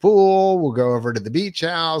use the pool. We'll go over to the beach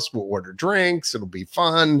house. We'll order drinks. It'll be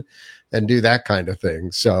fun and do that kind of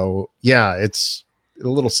thing. So yeah, it's a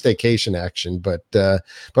little staycation action, but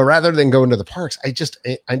rather than going to the parks,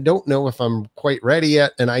 I don't know if I'm quite ready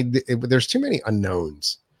yet. And there's too many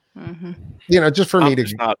unknowns. Just for me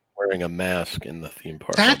to not wearing a mask in the theme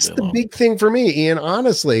park. That's the big thing for me, Ian,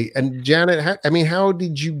 honestly. And Janet, how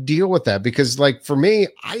did you deal with that? Because like for me,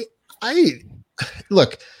 I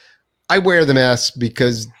look, I wear the mask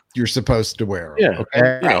because you're supposed to wear them. Yeah.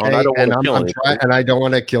 Okay. And I don't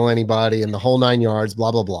want to kill anybody and the whole 9 yards,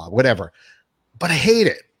 blah, blah, blah, whatever. But I hate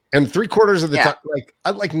it. And 3/4 of the time,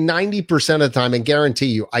 like 90% of the time, and guarantee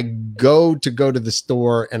you, I go to the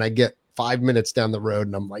store and I get 5 minutes down the road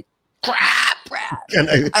and I'm like, crap. And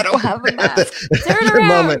I don't have a mask. Turn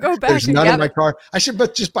around, go back. There's none in my car. I should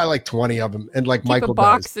just buy like 20 of them. And like Michael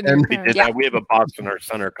does. And we did that. We have a box in our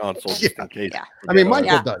center console just in case. Yeah.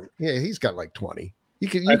 Michael does. Yeah, he's got like 20. You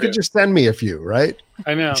could just send me a few, right?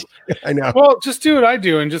 I know. I know. Well, just do what I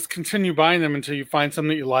do and just continue buying them until you find something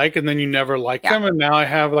that you like, and then you never like them. And now I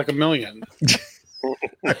have like 1 million.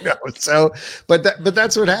 I know. So, but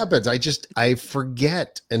that's what happens. I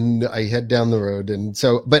forget and I head down the road. And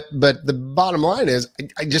so, but the bottom line is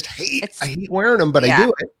I just hate wearing them, but I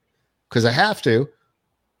do it because I have to,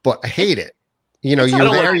 but I hate it. You're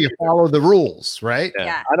there, you follow the rules, right?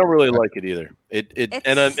 Yeah. I don't really like it either.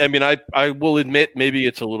 I will admit maybe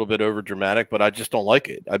it's a little bit over dramatic, but I just don't like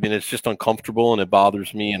it. I mean, it's just uncomfortable and it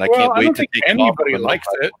bothers me, and I can't wait to take anybody likes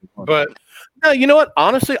it. But no, you know what?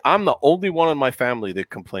 Honestly, I'm the only one in my family that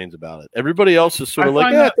complains about it. Everybody else is sort of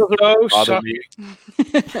like, it doesn't bother me.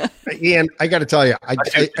 Ian, I got to tell you,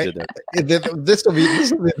 this will be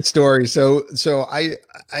the story. So I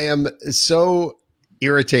am so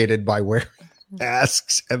irritated by wearing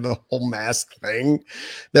masks and the whole mask thing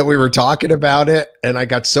that we were talking about it, and I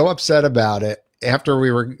got so upset about it after we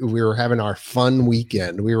were having our fun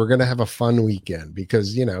weekend. We were going to have a fun weekend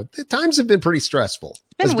because the times have been pretty stressful.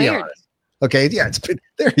 It's been weird. Okay, yeah, it's been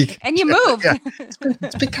there. And you moved. Yeah, it's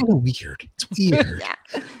been kind of weird. It's weird.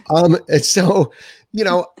 And so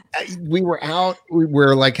we were out. We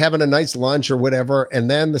were like having a nice lunch or whatever, and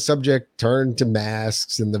then the subject turned to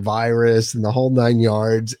masks and the virus and the whole 9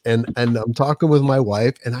 yards. And I'm talking with my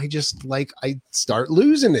wife, and I just I start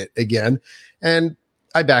losing it again, and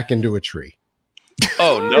I back into a tree.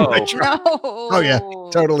 Oh no! No! Oh yeah,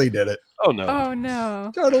 totally did it. Oh no! Oh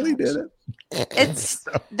no! Totally did it. It's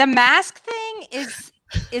the mask thing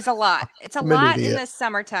is a lot. It's a lot in the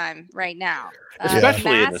summertime right now,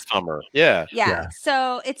 especially in the summer. Yeah.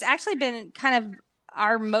 So it's actually been kind of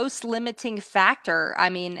our most limiting factor. I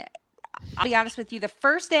mean, I'll be honest with you. The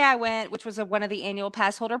first day I went, which was one of the annual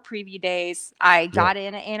pass holder preview days, I got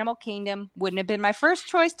in at Animal Kingdom. Wouldn't have been my first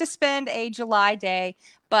choice to spend a July day.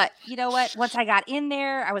 But you know what? Once I got in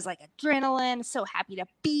there, I was like adrenaline, so happy to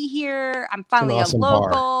be here. I'm finally a local.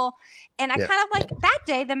 Bar. And I kind of like that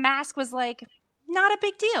day, the mask was like not a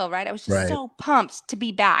big deal, right? I was just so pumped to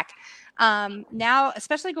be back. Now,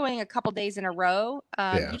 especially going a couple days in a row,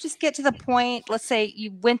 you just get to the point. Let's say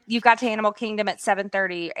you got to Animal Kingdom at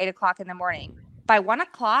 7:30, 8 o'clock in the morning. By 1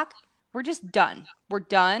 o'clock, we're just done. We're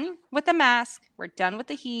done with the mask. We're done with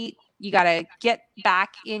the heat. You got to get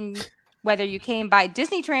back in. Whether you came by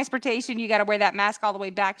Disney transportation, you got to wear that mask all the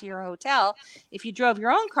way back to your hotel. If you drove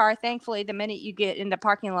your own car, thankfully, the minute you get in the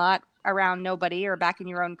parking lot around nobody or back in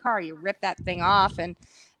your own car, you rip that thing off and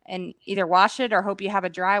either wash it or hope you have a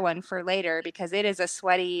dry one for later, because it is a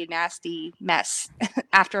sweaty, nasty mess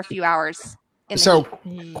after a few hours. So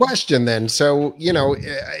question then. So,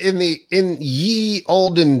 in ye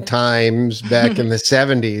olden times back in the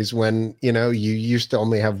 70s when, you used to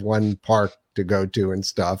only have one park to go to and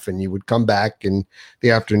stuff, and you would come back in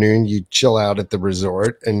the afternoon, you'd chill out at the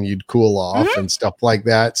resort and you'd cool off and stuff like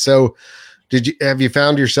that. So have you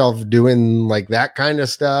found yourself doing like that kind of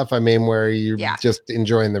stuff? I mean, where you're just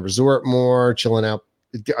enjoying the resort more, chilling out?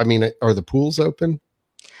 I mean, are the pools open?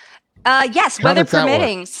 Yes, weather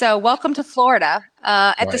permitting. So welcome to Florida.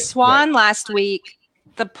 At the Swan last week,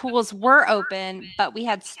 the pools were open, but we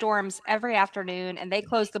had storms every afternoon, and they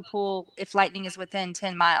closed the pool if lightning is within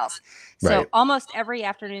 10 miles. So almost every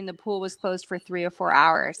afternoon, the pool was closed for 3 or 4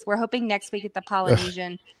 hours. We're hoping next week at the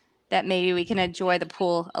Polynesian that maybe we can enjoy the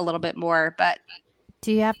pool a little bit more. But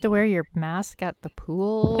do you have to wear your mask at the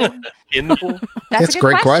pool? In the pool? That's a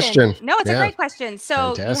great question. No, it's a great question.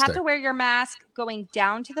 So you have to wear your mask going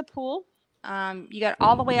down to the pool. You got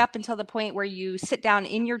all the way up until the point where you sit down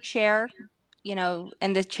in your chair,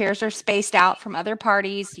 and the chairs are spaced out from other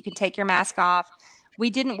parties. You can take your mask off. We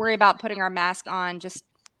didn't worry about putting our mask on, just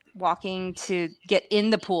walking to get in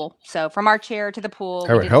the pool. So from our chair to the pool,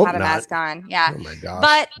 we didn't have a mask on. Yeah. Oh my gosh.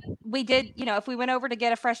 But we did, if we went over to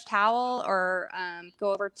get a fresh towel or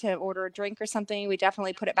go over to order a drink or something, we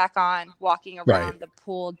definitely put it back on walking around the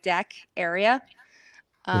pool deck area.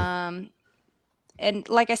 And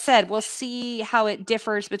like I said, we'll see how it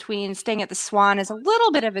differs between staying at the Swan is a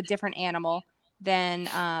little bit of a different animal than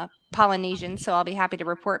Polynesian. So I'll be happy to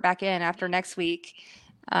report back in after next week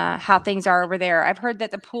how things are over there. I've heard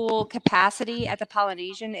that the pool capacity at the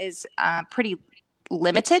Polynesian is pretty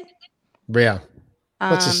limited. Yeah.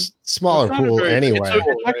 It's a smaller pool anyway.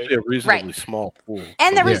 It's actually a reasonably small pool.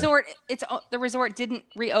 And the resort, the resort didn't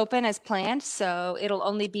reopen as planned, so it'll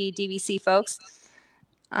only be DVC folks.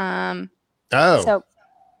 So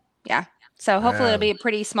hopefully it'll be a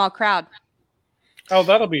pretty small crowd. Oh,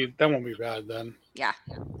 that won't be bad then. Yeah.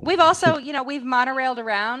 We've also, we've monorailed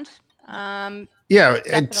around. And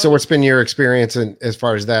so what's been your experience as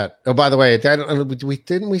far as that? Oh, by the way,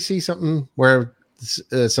 didn't we see something where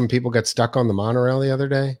some people got stuck on the monorail the other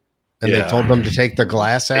day and they told them to take the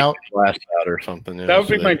glass out? Glass out or something. That would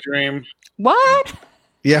be my dream. What?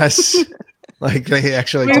 Yes. Like they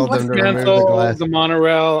actually told them to remove the glass. The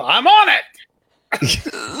monorail. I'm on it.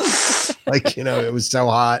 Like, it was so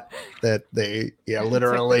hot that they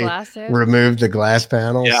literally removed the glass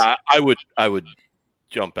panels. Yeah, I would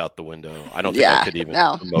jump out the window. I don't think I could even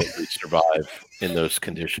remotely survive in those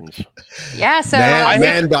conditions. Yeah, so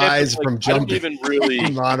man dies from jumping even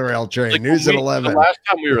really monorail train. News at 11. The last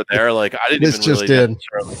time we were there, I didn't even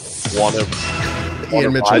want to.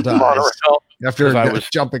 Ian Mitchell dies after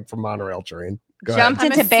jumping from monorail train. Jumped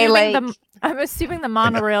into Bay Lake. I'm assuming the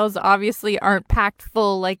monorails obviously aren't packed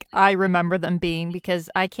full like I remember them being, because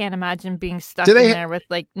I can't imagine being stuck in there with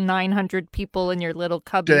 900 people in your little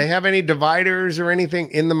cubby. Do they have any dividers or anything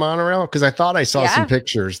in the monorail? Because I thought I saw some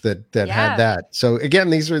pictures that had that. So again,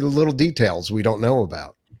 these are the little details we don't know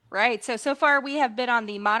about. Right. So far we have been on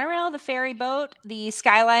the monorail, the ferry boat, the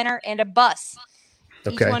Skyliner, and a bus.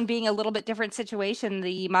 Okay. Each one being a little bit different situation.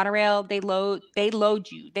 The monorail, they load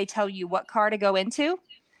you. They tell you what car to go into.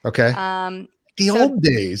 Okay. The old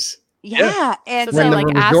days. Yeah. And so they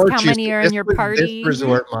ask how many are in your party. This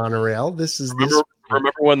resort monorail. This is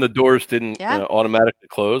Remember when the doors didn't automatically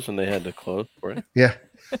close and they had to close for it? Yeah.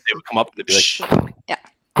 They would come up and they'd be like,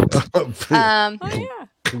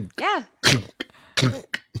 yeah.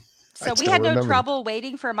 So we had no trouble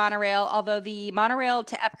waiting for a monorail, although the monorail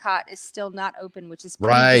to Epcot is still not open, which is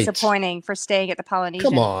pretty disappointing for staying at the Polynesian.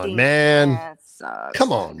 Come on, man. Yeah,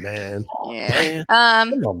 Come on, man. Yeah.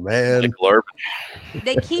 Come on, man.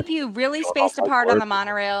 They keep you really spaced apart on the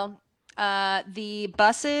monorail. The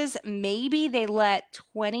buses, maybe they let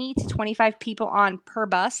 20 to 25 people on per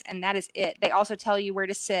bus, and that is it. They also tell you where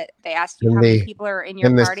to sit. They ask you how many people are in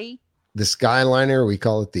your party. The Skyliner, we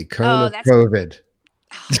call it the cone of COVID.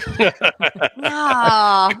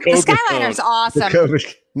 No, the Skyliner's awesome.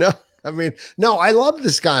 No, I love the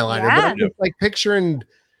Skyliner, but I'm just like picturing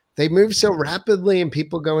they move so rapidly and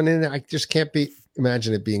people going in. I just can't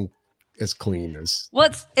imagine it being as clean as.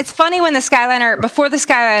 Well, it's funny when before the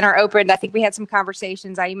Skyliner opened, I think we had some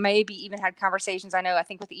conversations. I maybe even had conversations. I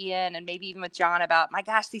think with Ian and maybe even with John about, my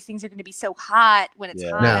gosh, these things are going to be so hot when it's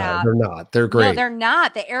hot out. No, they're not. They're great. No, they're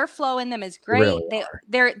not. The airflow in them is great.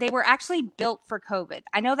 They were actually built for COVID.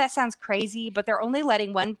 I know that sounds crazy, but they're only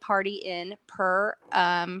letting one party in per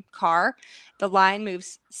car. The line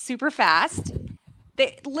moves super fast.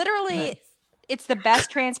 They literally. It's the best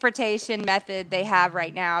transportation method they have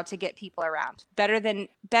right now to get people around.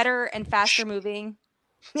 Better and faster moving.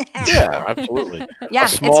 Yeah, absolutely. Yeah,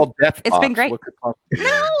 it's been great.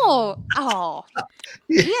 No,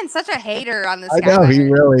 Ian's such a hater on this. I know he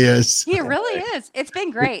really is. He really is. It's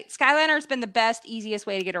been great. Skyliner's been the best, easiest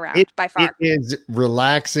way to get around by far. It is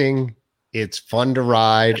relaxing. It's fun to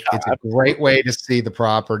ride. It's a great way to see the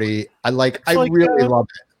property. I really love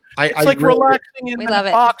it. It's like relaxing in the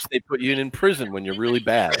box they put you in prison when you're really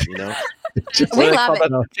bad, we love it.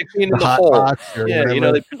 In the hole. Box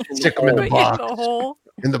they stick them in the box.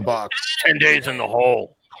 In the box. 10 days in the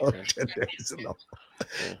hole. 10 days in the hole.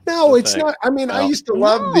 No, it's not. I mean, I used to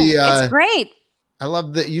love it's great.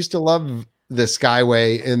 Used to love the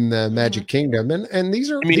Skyway in the Magic Kingdom, and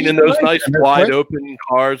these are. I mean, in those nice wide open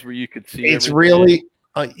cars where you could see. It's really.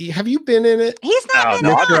 Have you been in it? He's not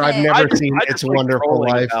been in it. I've never seen It's a Wonderful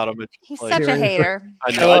Life. He's such a hater.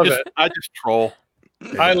 I just troll.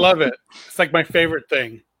 I love it. It's like my favorite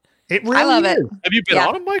thing. It really I love it. Have you been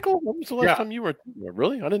on it, Michael? When was the last time you were?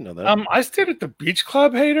 Really? I didn't know that. I stayed at the Beach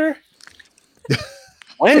Club, hater.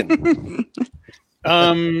 When?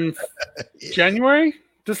 January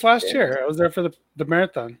this last year. I was there for the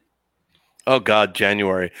marathon. Oh God,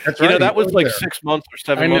 January. That's right. That was like 6 months or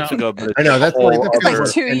 7 months ago. But I know that's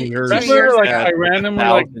like 2 years. I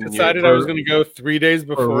randomly decided I was going to go 3 days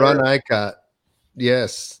before. A run I got.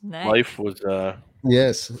 Yes. Nice. Life was.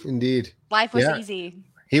 Yes, indeed. Life was easy.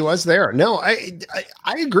 He was there. No, I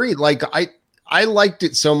agree. Like I liked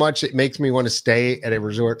it so much it makes me want to stay at a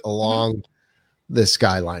resort along the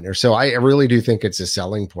Skyliner. So I really do think it's a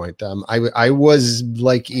selling point. I was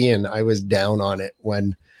like Ian. I was down on it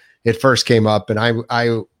when it first came up, and I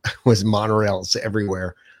was monorails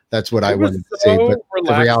everywhere. That's what I wanted to see. But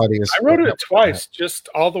the reality is, I rode it twice, just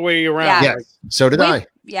all the way around. Yeah, so did I.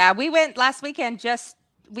 Yeah, we went last weekend.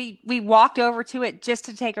 We walked over to it just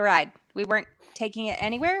to take a ride. We weren't taking it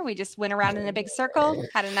anywhere. We just went around in a big circle,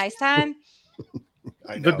 had a nice time.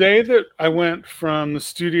 The day that I went from the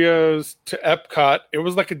studios to Epcot, it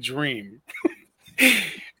was like a dream.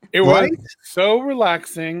 It was so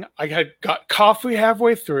relaxing. I had got coffee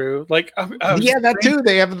halfway through. That too.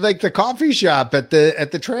 They have like the coffee shop at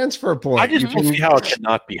the transfer point. I just don't see how it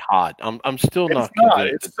cannot be hot. I'm still not.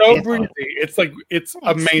 It's so breezy. It's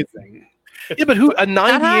amazing. Yeah, but a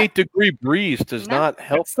 98-degree breeze does not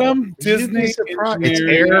help some Disney. It's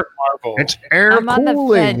air marvel. It's air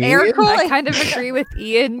cooling. Air cooling. I kind of agree with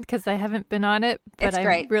Ian because I haven't been on it, but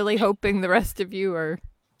I'm really hoping the rest of you are.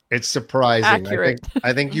 It's surprising.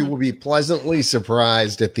 I think you will be pleasantly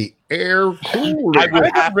surprised at the air cooler.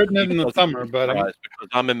 I have ridden it in the summer, but because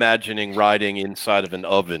I'm imagining riding inside of an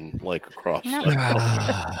oven like across. No.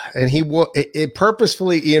 And he will. It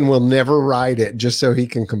purposefully, Ian will never ride it just so he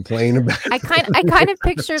can complain about it. I kind of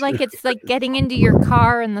picture like it's like getting into your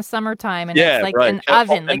car in the summertime, and it's like an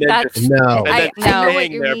oven. Like that's I know what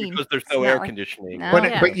you mean because there's no air conditioning. No.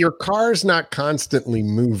 But your car's not constantly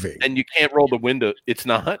moving, and you can't roll the window. It's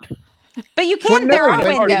not. But you can. There are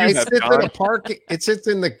windows. It sits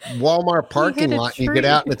in the Walmart parking lot. You get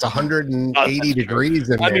out and it's 180 degrees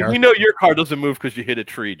in there. I mean, we know your car doesn't move because you hit a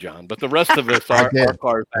tree, John. But the rest of us, our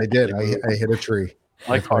cars. I did. I hit a tree.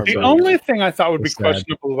 The only thing I thought would be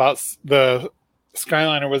questionable about the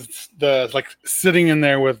Skyliner was the sitting in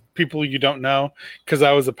there with people you don't know, because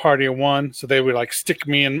I was a party of one, so they would stick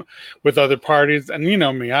me in with other parties, and you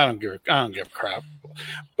know me, I don't give a crap.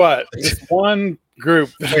 But this one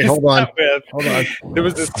group that hold on. There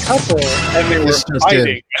was this couple, and they were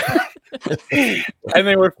fighting. And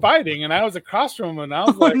they were fighting, and I was across from them, and I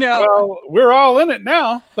was well, we're all in it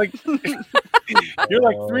now.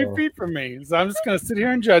 You're 3 feet from me, so I'm just going to sit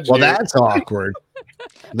here and judge you. Well, that's awkward.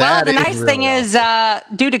 The nice thing is,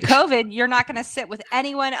 due to COVID, you're not going to sit with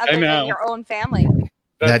anyone other than your own family.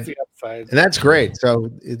 That's the upside. And that's great.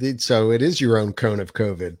 So it is your own cone of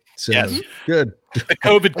COVID. So, Yes. good. The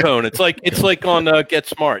COVID cone. It's like on Get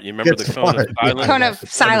Smart. You remember Get the cone Smart. of silence? Cone of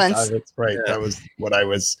silence. That's right. Yeah. That was what I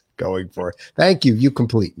was going for. Thank you. You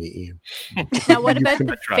complete me, Ian. Now, what about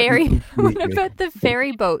the ferry? Complete What me. about the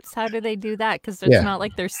ferry boats? How do they do that? Because it's not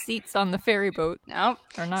like there's seats on the ferry boat. No.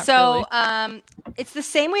 Or not So really. it's the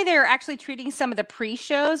same way they're actually treating some of the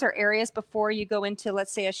pre-shows or areas before you go into,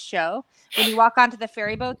 let's say, a show. When you walk onto the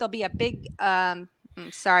ferry boat, there'll be a big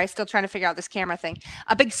sorry, still trying to figure out this camera thing.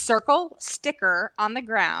 A big circle sticker on the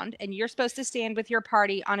ground, and you're supposed to stand with your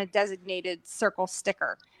party on a designated circle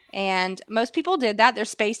sticker. And most people did that. They're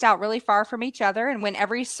spaced out really far from each other. And when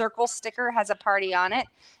every circle sticker has a party on it,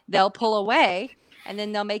 they'll pull away, and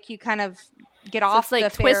then they'll make you kind of get off It's like the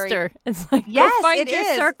ferry. Twister. It's like, Yes, go find it your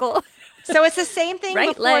is. circle. So it's the same thing Right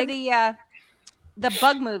before leg. the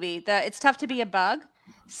bug movie. It's Tough to Be a Bug.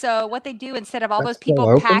 So what they do instead of all That's those people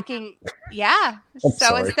still open? packing, yeah. I'm So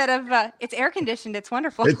sorry. instead of it's air conditioned, it's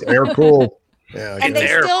wonderful. It's air cool. Yeah, And they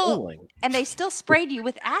Air still- cooling. And they still sprayed you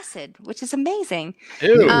with acid, which is amazing.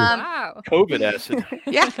 Ew. Wow. COVID acid.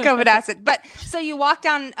 Yeah, COVID acid. But so you walk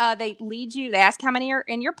down, they lead you, they ask how many are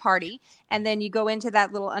in your party, and then you go into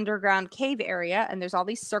that little underground cave area, and there's all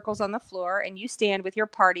these circles on the floor, and you stand with your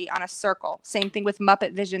party on a circle. Same thing with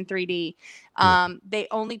Muppet Vision 3D. They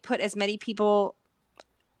only put as many people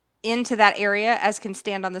into that area as can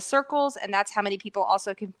stand on the circles, and that's how many people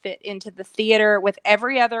also can fit into the theater, with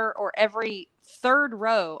every other or every third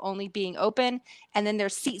row only being open, and then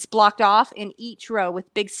there's seats blocked off in each row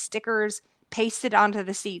with big stickers pasted onto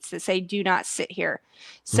the seats that say "Do not sit here."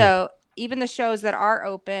 So even the shows that are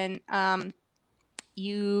open,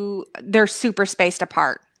 they're super spaced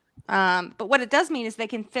apart. But what it does mean is they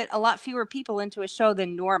can fit a lot fewer people into a show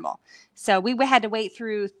than normal. So we had to wait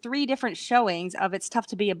through 3 different showings of It's Tough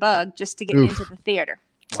to Be a Bug just to get Oof. into the theater.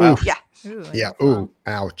 Wow. Yeah. Ooh, Yeah. that's long. Ooh,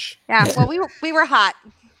 ouch. Yeah. Well, we were hot,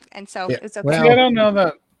 and so Yeah, it's okay. well- See, I don't know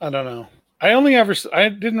that. I don't know. I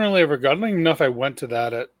didn't really ever go. I don't even know if I went to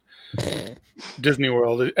that at Disney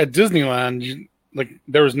World. At Disneyland,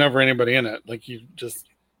 there was never anybody in it. Like you just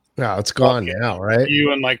No, it's gone now, right?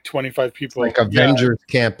 you and like 25 people. Like Avengers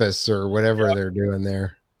Campus or whatever they're doing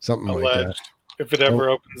there. Something like that. Alleged. If it ever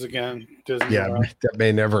opens again, Disney. Yeah, World. that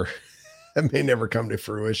may never come to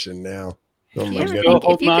fruition now. Oh my Yeah, goodness. Still if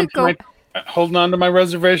holding you on could to holding on to my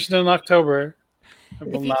reservation in October. I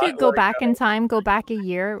will If you not could go let it back in time, go back a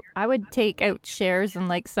year, I would take out shares in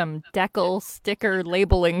like some decal sticker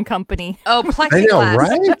labeling company. Oh, I plexiglass. know,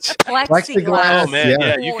 right? Plexiglass. Oh man, Yeah.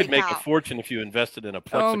 yeah, you Holy could make cow. a fortune if you invested in a Oh,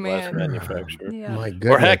 plexiglass man. manufacturer. Yeah. My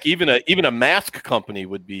goodness. Or heck, even a mask company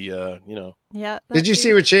would be, Yeah. Did you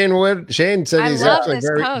see what Shane Wood? Shane said I he's love actually this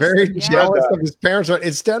very, post. very Yeah. jealous of his parents.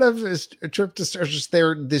 Instead of a trip to Sturgis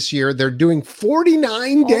there this year, they're doing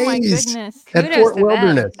 49 Oh my days goodness. at Kudos Fort to them.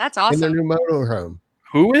 Wilderness That's in their awesome. new motorhome.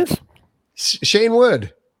 Who is? Shane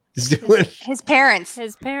Wood is doing His parents.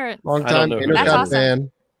 His parents. long I don't time know who Intercut that is. That's awesome.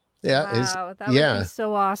 fan. Yeah, Wow, that yeah. would be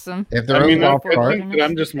so awesome. they have their I own mean, golf I cart. think that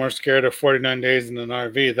I'm just more scared of 49 days in an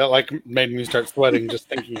RV. That made me start sweating just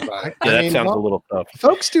thinking about it. Yeah, I that mean, sounds well, a little tough.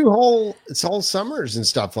 folks do whole summers and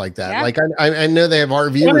stuff like that. Yeah. Like I know they have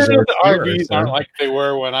RV Well, resorts. the here, RVs so- aren't like they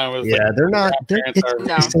were when I was. yeah, like, they're not. grandparents It's are- not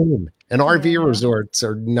No. the same. And RV Yeah. resorts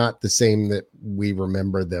are not the same that we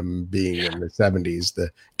remember them being in the 70s.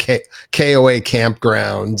 The KOA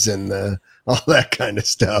campgrounds and all that kind of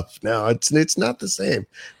stuff. No, it's not the same.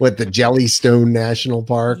 With the Jellystone National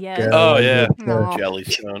Park. Yes. Oh, yeah. No.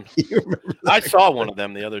 Jellystone. You remember I that? saw one of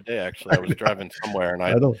them the other day. Actually, I was driving somewhere and I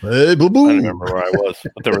Hey, boo boo. don't remember where I was,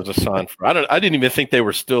 but there was a sign for. I didn't even think they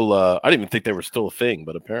were still. I didn't even think they were still a thing,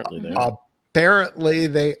 but apparently they are. Apparently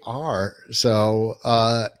they are. So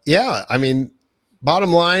yeah, I mean,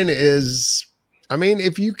 bottom line is, I mean,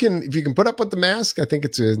 if you can put up with the mask, I think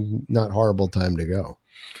it's a not horrible time to go.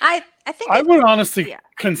 I think I would honestly Yeah.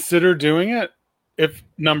 consider doing it if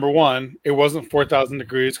number one, it wasn't 4,000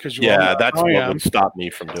 degrees because you all Yeah, know that's how I what am. would stop me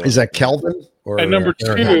from doing. Is that Kelvin? Or And number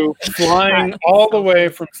Fahrenheit? 2, flying all the way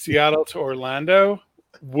from Seattle to Orlando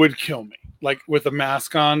would kill me. Like with a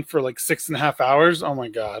mask on for like 6.5 hours. Oh my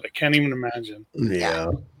God. I can't even imagine.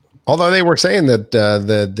 Yeah. Although they were saying that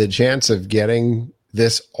the chance of getting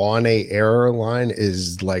this on a airline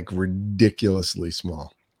is like ridiculously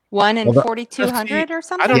small. 1 in Although- 4,200 or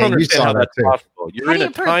something. I don't Yeah, you understand saw how that that's too. possible. You're How do in a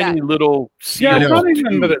you prove tiny that? little Yeah, seal it's not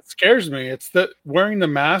even tube. that it scares me. It's that wearing the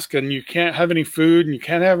mask and you can't have any food and you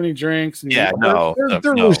can't have any drinks. And Yeah, you, no,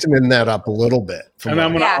 They're no. loosening that up a little bit. from And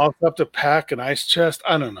I'm what going I- to Yeah. also have to pack an ice chest.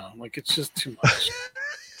 I don't know. Like it's just too much.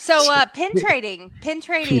 So pin trading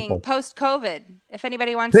People. post COVID. If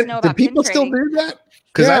anybody wants to know Do about pin people still trading, do that?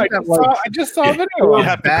 Because Yeah, I've got I like just saw a video. You of it.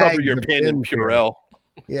 have to cover bags your of pin in pins here. Purell.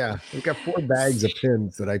 Yeah, we've got 4 bags of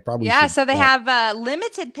pins that I probably so they have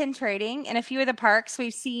limited pin trading in a few of the parks.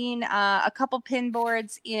 We've seen a couple pin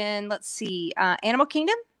boards in, let's see, Animal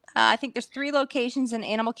Kingdom. I think there's 3 locations in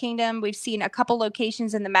Animal Kingdom. We've seen a couple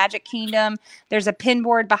locations in the Magic Kingdom. There's a pin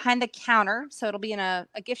board behind the counter, so it'll be in a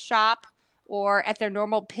gift shop or at their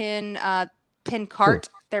normal pin cart.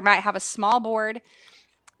 They might have a small board.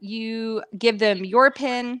 You give them your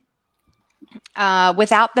pin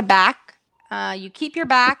without the back. You keep your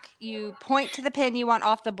back. You point to the pin you want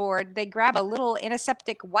off the board. They grab a little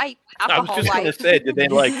antiseptic wipe, alcohol wipe. I was just going to say, did they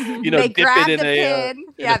they dip grab it in the pin?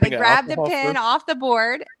 They grab the pin off the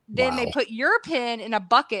board. Then Wow. they put your pin in a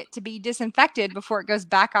bucket to be disinfected before it goes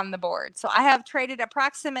back on the board. So I have traded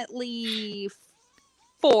approximately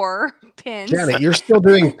 4 pins. Janet, you're still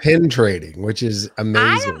doing pin trading, which is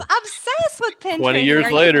amazing. I am obsessed with pin 20 trading. years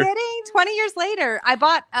Are later. you kidding? 20 years later.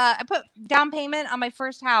 I put down payment on my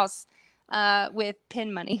first house with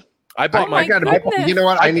pin money. I bought my my. You know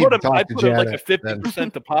what? I need to talk I to put Janet. like a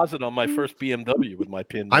 50% deposit on my first BMW with my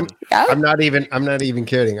pin. I'm money. I'm not even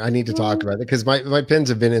kidding. I need to talk about it because my pins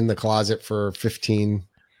have been in the closet for 15.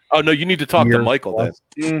 Oh no, you need to talk to years Michael then.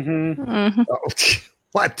 Mm-hmm. Oh,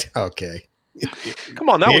 what? Okay. Come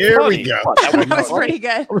on, that was Here funny. we go. Come on, That was pretty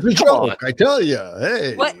good. It was a Come joke, I tell you.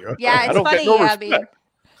 Hey. What? Yeah, I it's don't get funny. no Abby. respect.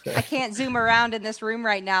 I can't zoom around in this room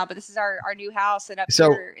right now, but this is our new house, and up So,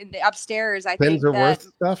 here in the upstairs, I Pins think are that,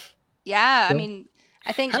 worth stuff. yeah, I Yeah. mean,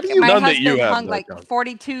 I think How do you- my None that you husband have, hung like though.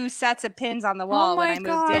 42 sets of pins on the wall when my I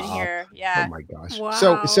moved in gosh. here. Oh Yeah. my gosh.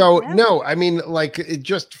 Wow. So Yeah. no, I mean, like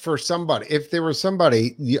just for somebody, if there was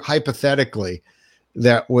somebody hypothetically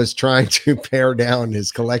that was trying to pare down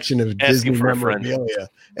his collection of Asking Disney for a friend. memorabilia,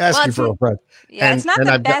 asking Well, for a friend. Yeah, it's And- not and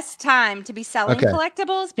the I've got- best time to be selling Okay. collectibles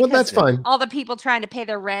Well, because that's fine. all the people trying to pay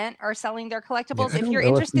their rent are selling their collectibles. I If don't you're know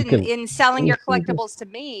if interested you can- in selling your can you just- collectibles to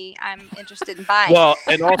me, I'm interested in buying. Well,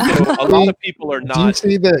 and also a lot of people are Do you not.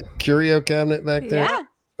 see the curio cabinet back there? yeah.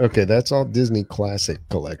 Okay, that's all Disney Classic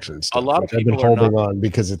Collection stuff. lot of which I've been people are holding not on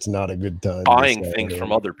because it's not a good time. to buying sell things it.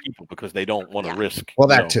 from other people because they don't want to Yeah. risk. Well,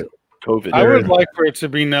 that too. COVID. I There would is- like for it to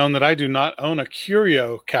be known that I do not own a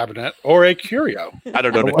curio cabinet or a curio. I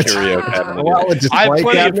don't know the What's- curio Ah. cabinet. Well, a I have display plenty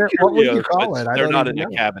of cabinet? What would you curios, call but it? I they're don't not in even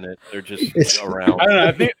a know. cabinet. They're just It's- around. I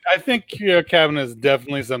don't know. I think curio cabinet is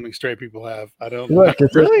definitely something straight people have. I don't. Look,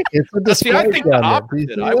 it's Really? it's a See, display I think the cabinet. Do you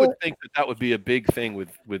opposite. see I would that? think that would be a big thing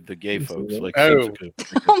with the gay You see folks, that? like Oh.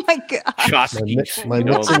 Oh my god. Chotskis. My you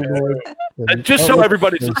know, mixing board. and just Oh, so look,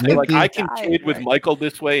 everybody's there's listening, like Mickey. I can kid with Michael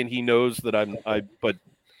this way, and he knows that but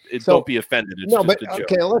So- don't be offended. It's No, just but a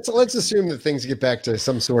joke. okay, let's assume that things get back to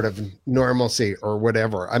some sort of normalcy or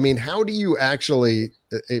whatever. I mean, how do you actually?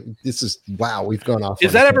 This is wow. We've gone off. Is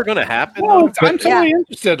on that a ever going to happen? Well, though? I'm totally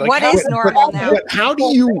interested. Like, What how- is normal now? But how do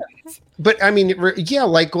you? But I mean, yeah,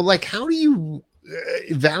 like how do you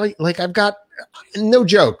value? Like I've got no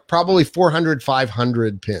joke, probably 400,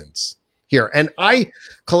 500 pins here, and I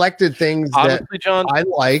collected things that Honestly, John, I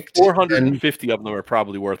liked. 450 of them are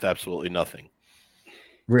probably worth absolutely nothing.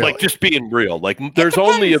 Really. Like just being real, like there's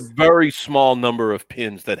only a depends. very small number of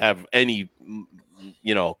pins that have any,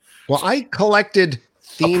 Well, I collected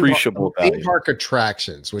Appreciable theme value. park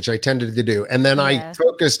attractions, which I tended to do, and then I Yeah.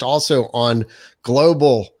 focused also on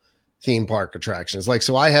global theme park attractions. Like,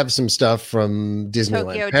 so I have some stuff from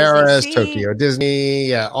Disneyland Tokyo Paris, Disney Sea. Tokyo Disney,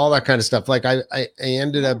 yeah, all that kind of stuff. Like, I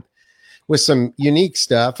ended up with some unique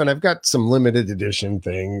stuff, and I've got some limited edition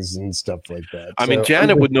things and stuff like that. I mean, So,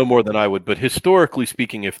 Janet would know more than I would, but historically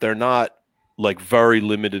speaking, if they're not like very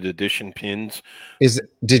limited edition pins,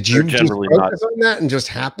 did you they're just generally focus on that and just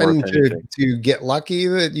happen worth anything. to get lucky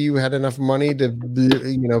that you had enough money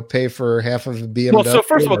to pay for half of a BMW? well, so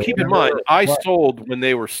first of all, or keep in whatever? mind, I What? sold when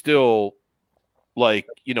they were still like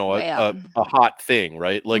Way a up. hot thing,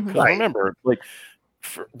 right? Like 'cause Right. remember, like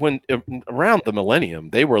when around the millennium,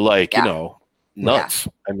 they were like Yeah. nuts.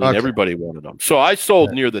 I mean, Okay. everybody wanted them. So I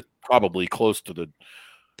sold near the probably close to the.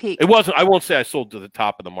 Peak. It wasn't. I won't say I sold to the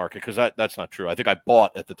top of the market because that's not true. I think I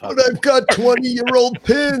bought at the top. But I've got 20-year-old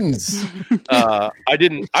pins. I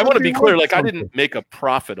didn't. I It's want to be something clear. worth Like I something. didn't make a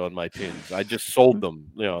profit on my pins. I just sold them.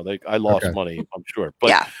 I lost Okay. money. I'm sure. But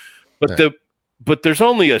Yeah. but there's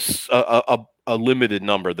only a limited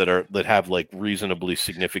number that have like reasonably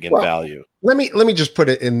significant Well, value. Let me just put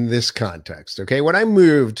it in this context, okay? When I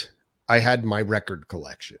moved, I had my record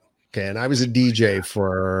collection, okay, and I was a DJ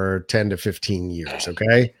for 10 to 15 years,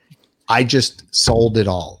 okay? I just sold it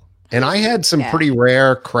all, and I had some Yeah. pretty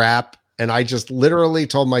rare crap, and I just literally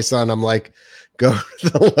told my son, I'm like, go to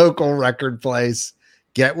the local record place,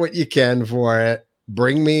 get what you can for it,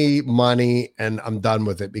 bring me money, and I'm done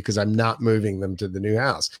with it because I'm not moving them to the new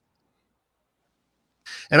house.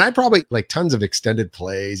 And I probably like tons of extended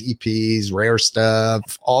plays, EPs, rare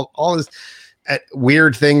stuff, all this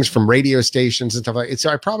weird things from radio stations and stuff like that. So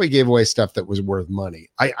I probably gave away stuff that was worth money.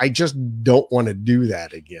 I just don't want to do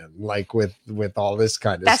that again, like with all this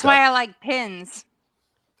kind of That's stuff. why I like pins.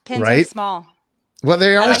 Pins Right? are small. Well,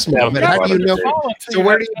 they are small, but how do you know? So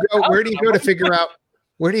where do you go? Where do you go to figure out?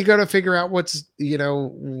 Where do you go to figure out what's,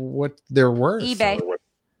 what they're worth? eBay.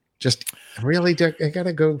 Just really, I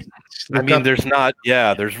gotta go. I mean, there's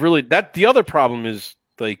really that. The other problem is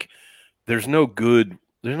like, there's no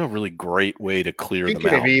really great way to clear them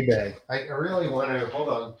out. eBay, I really want to. Hold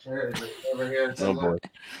on, over here. Oh boy.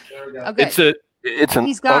 There we go. Okay. It's an.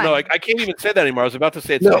 He's gone. Oh no, I can't even say that anymore. I was about to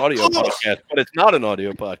say it's an audio podcast, but it's not an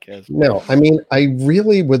audio podcast. No, I mean, I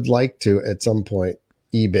really would like to at some point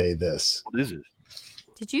eBay this. What is it?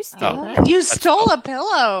 Did you steal that? You stole a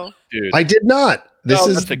pillow. Dude, I did not. This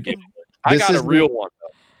is that's a gift. I got a real one though.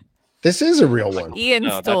 This is a real one. Ian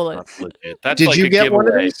stole it. That's Did like you a get one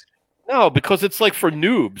of giveaway. these? No, because it's like for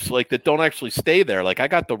noobs, like that don't actually stay there. Like I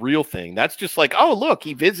got the real thing. That's just like, oh look,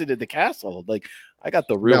 he visited the castle. Like I got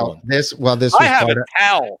the real one. This was I have part a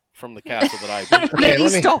towel from the castle that I did. Okay, He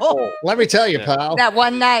stole let me tell you, pal. that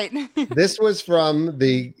one night. This was from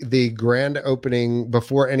the grand opening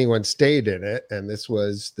before anyone stayed in it, and this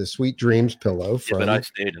was the Sweet Dreams pillow from but I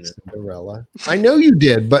stayed in it. Cinderella. I know you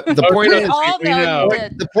did, but the point We is, all we know know. you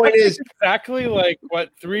did. the point is, Exactly like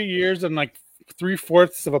what 3 years and like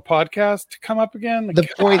 3/4 of a podcast to come up again.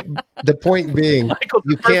 Like, the point being, Michael,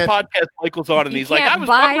 you the first can't podcast Michael's on, and You he's like, can't I was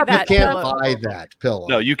buy talking you about that can't pillow. buy that pillow.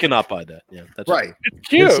 No, you cannot buy that. Yeah, that's Right. it's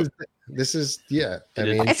cute. This is yeah. I It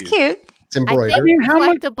is mean, It's cute. it's I embroidered. think how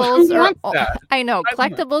much- collectibles who are. wants that? I know I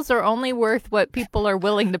don't know. collectibles are only worth what people are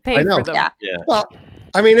willing to pay I know. for them. Yeah. Yeah. Well,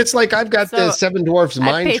 I mean, it's like I've got So, the Seven Dwarfs I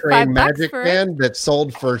Mine paid Train $5 Magic for it. Band that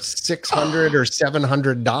sold for $600 or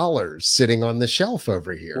 $700 sitting on the shelf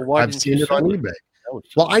over here. Well, why I've didn't seen you it on sell it? eBay. That was-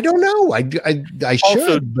 Well, I don't know. I Also,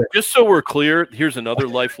 should, but just so we're clear, here's another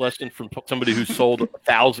life lesson from somebody who sold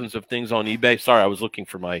thousands of things on eBay. Sorry, I was looking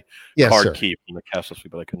for my yes, card sir. key from the castle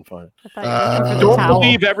suite, but I couldn't find it. I thought you were looking for the Don't towel.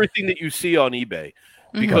 believe everything that you see on eBay.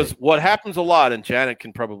 Because what happens a lot, and Janet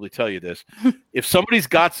can probably tell you this, if somebody's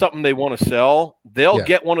got something they want to sell, they'll Yeah.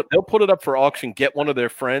 get they'll put it up for auction, get one of their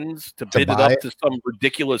friends to bid it buy up it. to some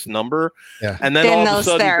ridiculous number, Yeah. and then Then all of a those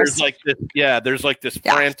sudden theirs. there's like this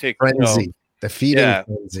Yeah. frantic Frenzy, the feeding Yeah.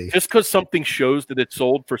 frenzy. just because something shows that it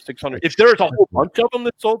sold for 600. If there's a whole bunch of them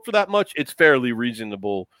that sold for that much, it's fairly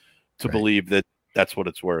reasonable to Right. believe that that's what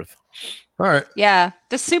it's worth. All right. Yeah.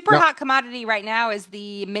 The super No. hot commodity right now is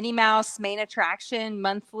the Minnie Mouse main attraction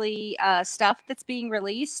monthly stuff that's being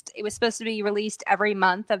released. It was supposed to be released every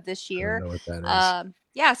month of this I year. don't know what that is.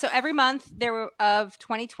 Yeah, so every month of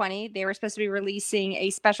 2020, they were supposed to be releasing a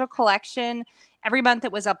special collection. Every month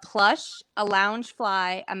it was a plush, a lounge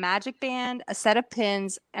fly, a magic band, a set of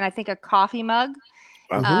pins, and I think a coffee mug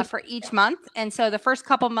for each month. And so the first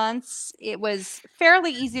couple months, it was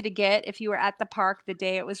fairly easy to get if you were at the park the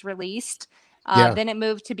day it was released. Yeah. Then it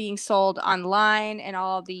moved to being sold online, and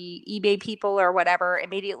all the eBay people or whatever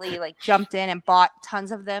immediately like jumped in and bought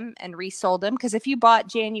tons of them and resold them. Because if you bought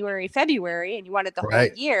January, February, and you wanted the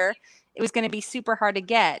Right. whole year, it was going to be super hard to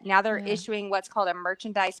get. Now they're Yeah. issuing what's called a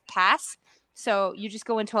merchandise pass. So you just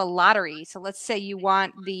go into a lottery. So let's say you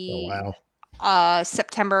want Oh, the wow.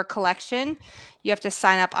 September collection. You have to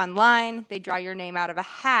sign up online. They draw your name out of a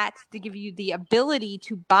hat to give you the ability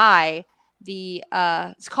to buy the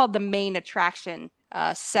it's called the main attraction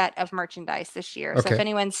set of merchandise this year. So Okay. if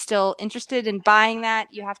anyone's still interested in buying that,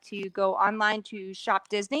 you have to go online to Shop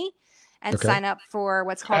Disney and Okay. sign up for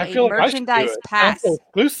what's I called feel a like I should do merchandise it. pass. Sounds so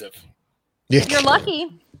exclusive. Yeah. You're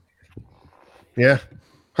lucky. Yeah.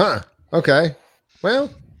 Huh. Okay. Well,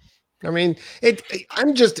 I mean, I'm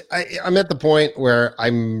at the point where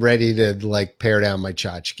I'm ready to like pare down my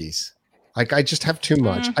tchotchkes. Like I just have too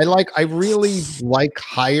much. I really like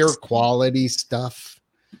higher quality stuff.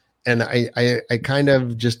 And I kind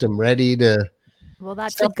of just am ready to. Well,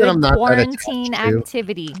 that's a Stuff that good I'm not that attached quarantine to.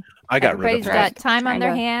 activity. I got rid Everybody's of got that. time on their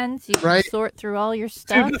Kinda. hands. You can Right. sort through all your See,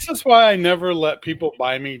 stuff. this is why I never let people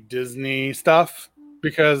buy me Disney stuff,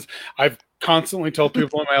 because I've constantly told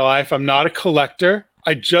people in my life I'm not a collector.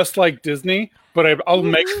 I just like Disney, but I'll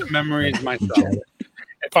make the memories myself.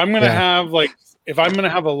 If I'm gonna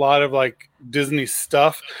have a lot of like Disney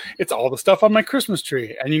stuff, it's all the stuff on my Christmas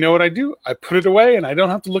tree. And you know what I do? I put it away, and I don't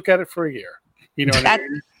have to look at it for a year. You know what I That-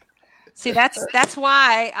 mean? See, that's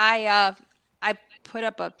why I put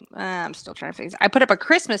up a I'm still trying to figure. I put up a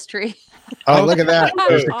Christmas tree. Oh, look at that!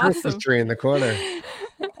 There's a Awesome. Christmas tree in the corner.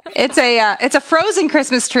 It's a frozen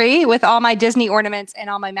Christmas tree with all my Disney ornaments and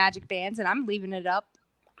all my magic bands, and I'm leaving it up.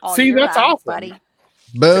 All See, year that's round, awesome. buddy.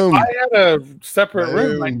 Boom. If I had a separate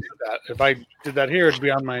room, I'd do that. If I did that here, it'd be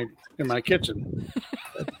in my kitchen.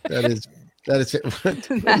 That is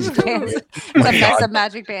it. Magic bands. It's a mess of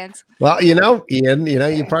magic bands. Well, Ian,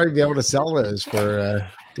 you'd probably be able to sell those for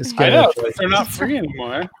discount. I know, but they're not free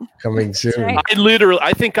anymore. Coming soon. Right.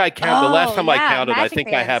 I think I count. The last time I counted, I think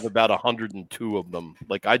bands. I have about 102 of them.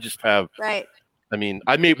 Like I just have. Right. I mean,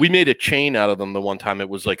 we made a chain out of them the one time. It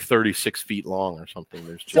was like 36 feet long or something.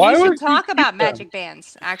 So we should talk about magic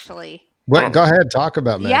bands, actually. What? Go ahead, talk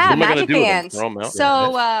about magic. Yeah, What am I magic gonna do with them? bands. Throw 'em out?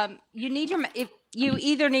 So you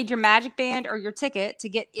either need your magic band or your ticket to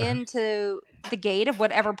get into the gate of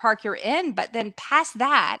whatever park you're in, but then past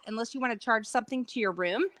that, unless you want to charge something to your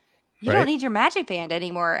room, you don't need your magic band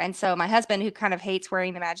anymore. And so my husband, who kind of hates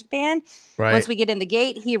wearing the magic band, once we get in the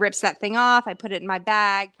gate, he rips that thing off. I put it in my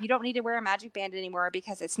bag. You don't need to wear a magic band anymore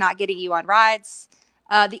because it's not getting you on rides.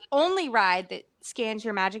 The only ride that scans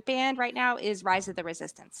your magic band right now is Rise of the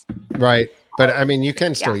Resistance. Right. But I mean, you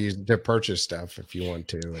can still use it to purchase stuff if you want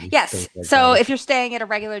to. Yes. Like so if you're staying at a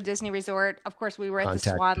regular Disney resort, of course, we were at the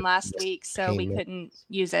Swan last week, so we couldn't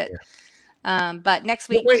use it. Yeah. But next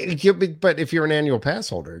week. But if you're an annual pass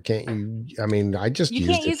holder, can't you? I mean, I just you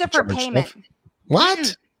can't use it for payment. Stuff.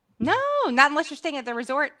 What? No, not unless you're staying at the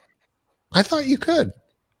resort. I thought you could.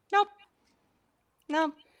 Nope.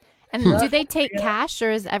 No. And do they take cash,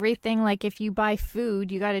 or is everything like if you buy food,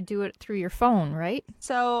 you got to do it through your phone, right?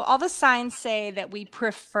 So all the signs say that we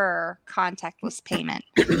prefer contactless payment.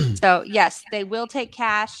 So yes, they will take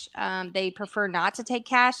cash. They prefer not to take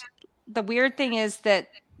cash. The weird thing is that,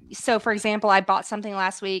 so for example, I bought something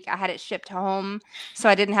last week. I had it shipped home, so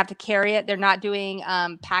I didn't have to carry it. They're not doing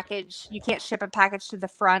package. You can't ship a package to the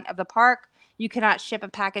front of the park. You cannot ship a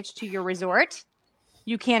package to your resort.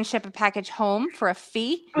 You can ship a package home for a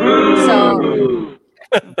fee. So,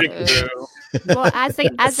 well, as a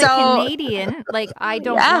Canadian, like I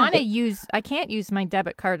don't want to I can't use my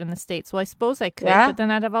debit card in the States. Well, I suppose I could, but then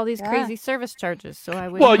I'd have all these crazy service charges. So I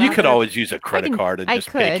would. Well, you could always use a credit card and just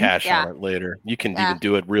pay cash on it later. You can even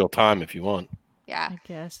do it real time if you want. Yeah, I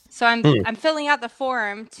guess. So I'm filling out the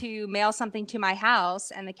form to mail something to my house,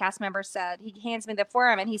 and the cast member said, he hands me the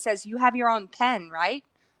form and he says, "You have your own pen, right?"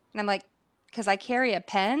 And I'm like, because I carry a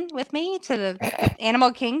pen with me to the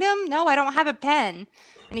animal kingdom? No, I don't have a pen.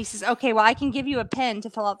 And he says, okay, well, I can give you a pen to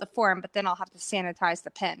fill out the form, but then I'll have to sanitize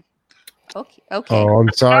the pen. Okay. Oh, I'm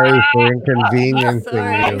sorry for inconveniencing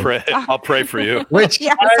you. I'll pray for you. I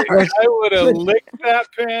would have licked that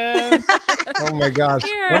pen. Oh my gosh.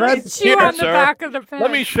 Here, on the back of the pen.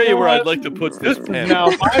 Let me show you where I'd like to put this pen. Now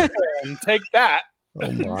my pen. Take that. Oh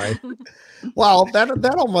my. Well,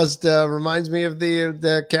 that almost reminds me of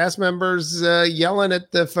the cast members yelling at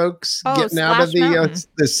the folks getting out of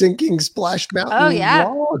the sinking Splash Mountain. Oh yeah.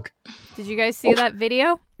 log. Did you guys see that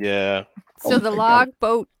video? Yeah. So the log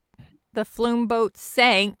boat, the flume boat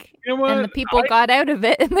sank, and the people got out of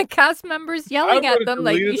it, and the cast members yelling at them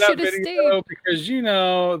like, "You should have stayed."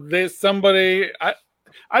 Because somebody.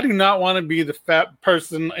 I do not want to be the fat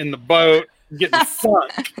person in the boat getting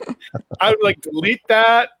sunk. I would like delete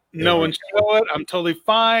that. No one show it. I'm totally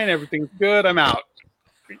fine. Everything's good. I'm out.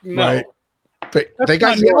 No. Right. But they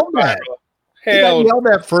got yelled at. They got yelled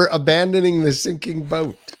at for abandoning the sinking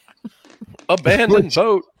boat. Abandoned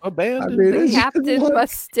boat. Abandoned. I mean, the captain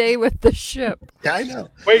must stay with the ship. Yeah, I know.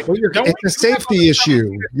 Wait, it's a safety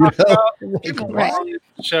issue.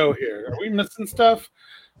 Show here. Are we missing stuff?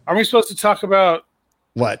 Are we supposed to talk about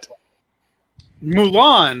what?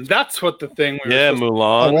 Mulan. That's what the thing.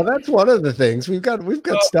 Mulan. Oh, well, that's one of the things we've got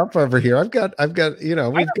stuff over here. I've got.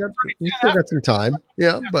 We've still got some time.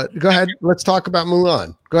 Yeah, but go ahead. Let's talk about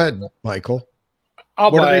Mulan. Go ahead, Michael.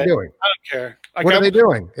 What are they doing? I don't care. What are they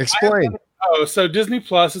doing? Explain. So Disney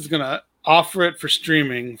Plus is going to offer it for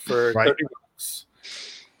streaming for $30.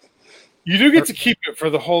 You do get to keep it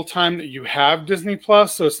for the whole time that you have Disney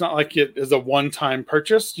Plus, so it's not like it is a one-time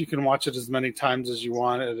purchase. You can watch it as many times as you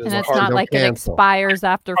want. And it's not like it expires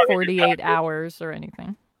after 48 hours or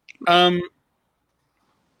anything. I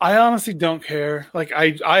honestly don't care. Like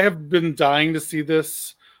I have been dying to see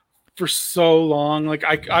this for so long. Like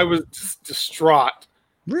I was just distraught.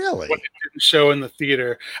 Really? When it didn't show in the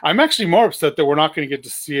theater. I'm actually more upset that we're not going to get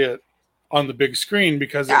to see it on the big screen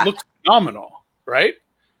because it looks phenomenal, right?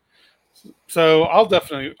 So I'll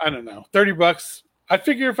definitely, I don't know, $30. I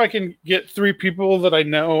figure if I can get 3 people that I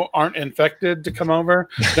know aren't infected to come over,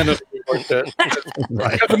 then it'll be worth it.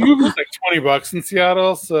 Right. Because the movie's like $20 in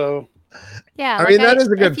Seattle, so. Yeah, I mean, that is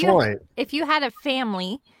a good point. If you had a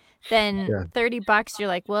family, then $30, you're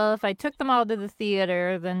like, well, if I took them all to the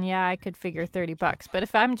theater, then yeah, I could figure $30. But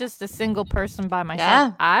if I'm just a single person by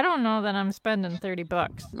myself, I don't know that I'm spending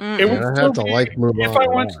 $30. It would I have to like Mulan. If I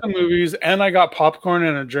went to the movies and I got popcorn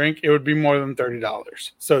and a drink, it would be more than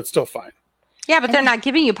 $30. So it's still fine. Yeah, but they're not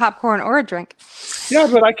giving you popcorn or a drink. Yeah,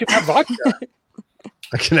 but I can have vodka.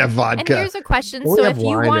 I can have vodka. And here's a question. So if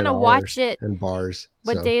you want to watch it in bars,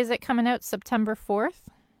 what day is it coming out? September 4th?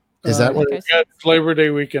 Is that what it's Labor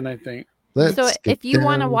Day weekend, I think. So if you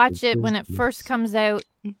want to watch it when it first comes out,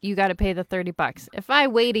 you got to pay the $30. If I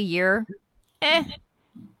wait a year,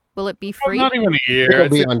 will it be free? Not even a year. It'll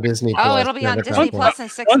be on Disney Plus. Oh, it'll be on Disney Plus in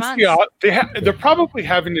 6 months. They're probably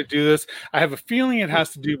having to do this. I have a feeling it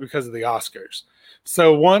has to do because of the Oscars.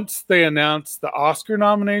 So once they announce the Oscar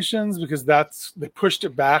nominations, because they pushed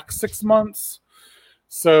it back 6 months,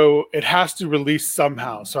 so it has to release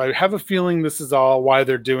somehow. So I have a feeling this is all why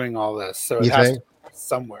they're doing all this. So it has to be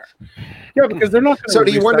somewhere. Yeah, because they're not going to. So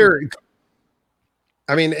do you wonder?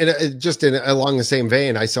 I mean, along the same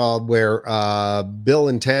vein, I saw where Bill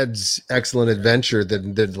and Ted's Excellent Adventure,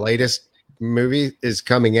 the latest movie, is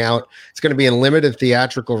coming out. It's going to be in limited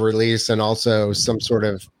theatrical release and also some sort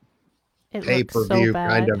of pay-per-view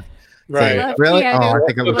kind of. Right. Thing. Really? I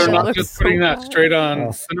think it they're not just putting that straight on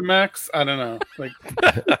Cinemax. I don't know.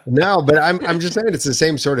 No, but I'm just saying it's the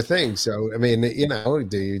same sort of thing. So I mean,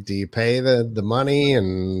 do you pay the money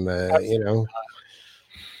and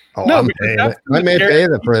Oh, no, I may pay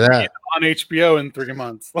for that on HBO in 3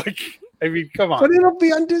 months. I mean, come on. But it'll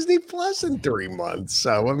be on Disney Plus in 3 months.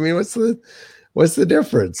 So I mean, what's the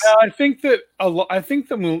difference? I think that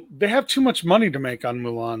they have too much money to make on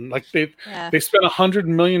Mulan. They spent $100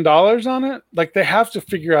 million on it. They have to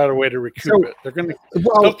figure out a way to recoup it. They're gonna.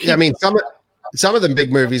 Well, I mean, some of the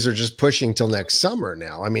big movies are just pushing till next summer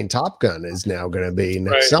now. I mean, Top Gun is now going to be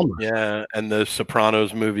next summer. Yeah, and the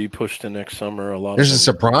Sopranos movie pushed to next summer. There's a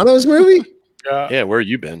Sopranos movie? Yeah, where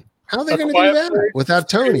you been? How are they going to do that without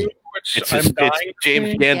Tony? It's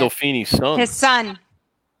James Gandolfini's son. His son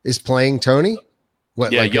is playing Tony.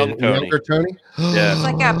 What? Yeah, like younger Tony. Yeah, it's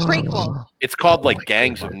like a prequel. It's called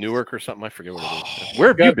Gangs of Newark or something. I forget what it is. Where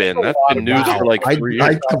have you been? That's been news for 3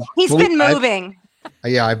 years. He's been moving.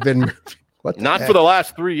 I've been. Not for the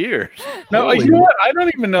last 3 years. No, you know what? I don't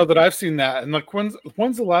even know that I've seen that. And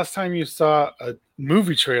when's the last time you saw a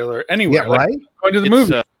movie trailer anywhere? Yeah, right. Going to the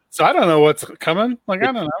movie. So I don't know what's coming. I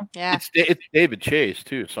don't know. Yeah, it's David Chase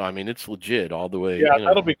too. So I mean, it's legit all the way. Yeah,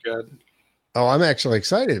 that'll be good. Oh, I'm actually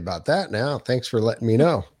excited about that now. Thanks for letting me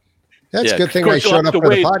know. That's a good thing I showed up for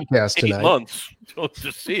the podcast tonight. 8 months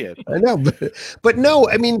to see it. I know, but no.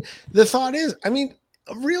 I mean, the thought is,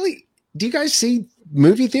 really, do you guys see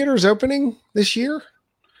movie theaters opening this year?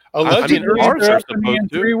 Allegedly, ours are supposed in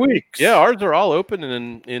 3 weeks. Yeah, ours are all open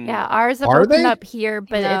in. Yeah, ours have opened up here,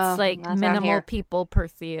 but it's minimal people per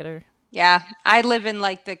theater. Yeah, I live in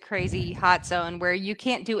the crazy hot zone where you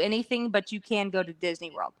can't do anything, but you can go to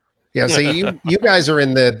Disney World. Yeah, so you guys are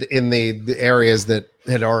in the areas that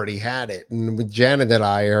had already had it, and Janet and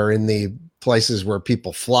I are in the places where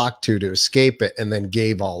people flocked to escape it, and then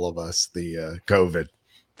gave all of us the COVID.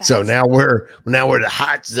 So now we're the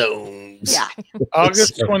hot zones. Yeah.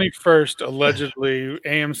 August 21st, allegedly,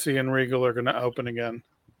 AMC and Regal are going to open again.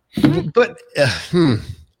 But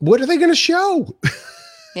what are they going to show?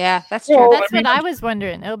 Yeah, that's true. Well, that's what I was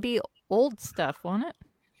wondering. It'll be old stuff, won't it?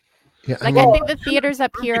 Yeah, I think the theaters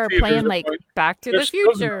up here are playing Back to the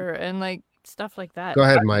Future and stuff like that. Go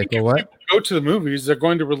ahead, Michael. What? Go to the movies. They're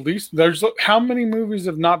going to release. There's how many movies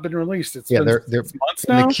have not been released? They're months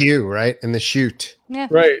now? In the queue, right? In the shoot. Yeah.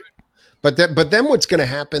 Right. But then what's going to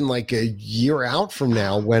happen a year out from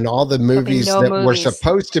now when all the movies were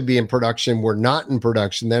supposed to be in production were not in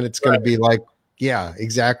production? Then it's going to be yeah,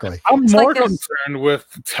 exactly. I'm more concerned with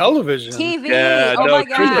television. TV. Yeah, my God.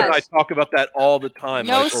 Chris and I talk about that all the time.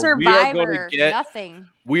 No Survivor. Nothing.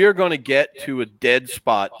 We are going to get to a dead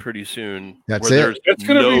spot pretty soon. That's it. It's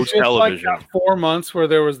going to be just television. Like that 4 months where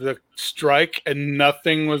there was the strike and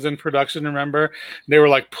nothing was in production. Remember, they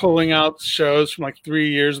were pulling out shows from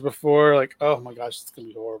 3 years before. Oh my gosh, it's going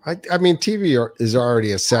to be horrible. I mean, TV is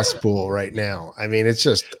already a cesspool right now. I mean, it's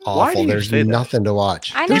just awful. There's nothing to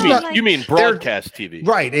watch. I know. You mean broadcast TV,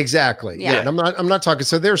 right? Exactly. Yeah. And I'm not talking.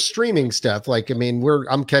 So there's streaming stuff.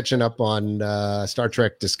 I'm catching up on Star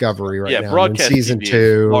Trek Discovery right now. Yeah, broadcast season TV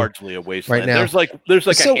 2. Largely a wasteland. Right now. There's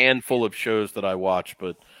a handful of shows that I watch,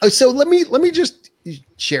 but so let me just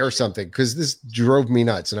share something because this drove me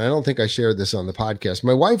nuts, and I don't think I shared this on the podcast.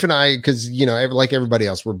 My wife and I, because like everybody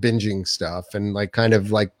else, we're binging stuff and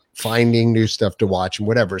finding new stuff to watch and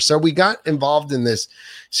whatever. So we got involved in this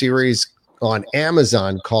series on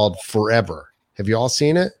Amazon called Forever. Have you all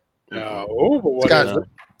seen it? No,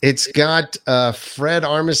 it's got Fred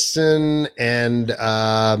Armisen and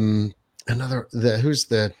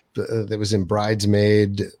that was in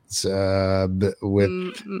Bridesmaid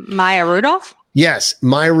with Maya Rudolph. Yes,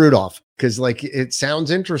 Maya Rudolph, because like it sounds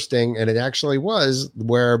interesting, and it actually was.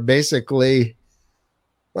 Where basically,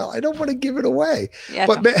 well, I don't want to give it away,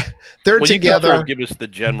 but they're together. You give us the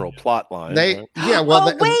general plot line. Right?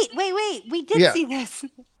 Wait, we did see this.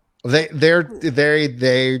 They're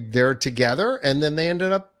together, and then they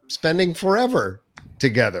ended up spending forever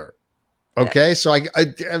together. Okay, so I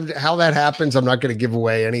how that happens, I'm not going to give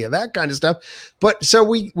away any of that kind of stuff. But so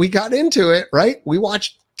we got into it, right? We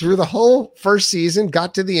watched through the whole first season,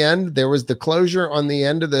 got to the end. There was the closure on the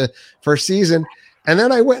end of the first season. And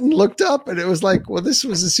then I went and looked up, and it was like, well, this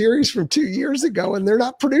was a series from 2 years ago, and they're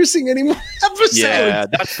not producing any more episodes. Yeah,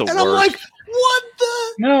 that's the worst. I'm like, what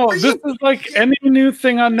the? No, this is like any new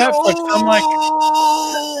thing on Netflix. No. I'm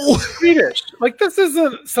like, Swedish. Like, this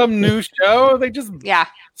isn't some new show. They just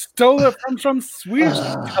stole it from some Swedish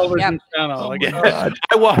television channel. Like,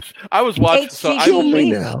 I was watching.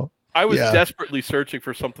 HGTV. I was desperately searching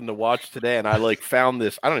for something to watch today, and I like found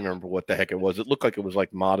this. I don't even remember what the heck it was. It looked like it was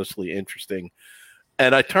like modestly interesting.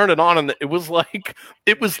 And I turned it on, and it was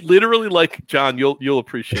literally like, John, you'll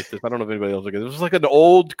appreciate this. I don't know if anybody else like it. It was like an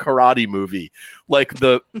old karate movie. Like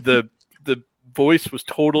the voice was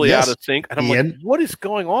totally out of sync, and I'm like, what is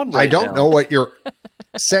going on right now? I don't know what you're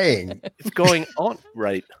saying. It's going on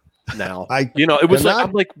right now. It was like,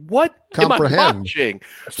 I'm like, what am I watching?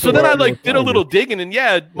 So then I like did a little digging, and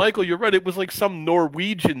Michael, you're right. It was like some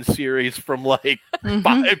Norwegian series from like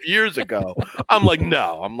 5 years ago. I'm like,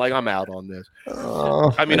 no. I'm out on this.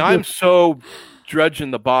 I'm so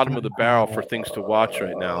dredging the bottom of the barrel for things to watch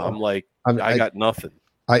right now. I'm like, I got nothing.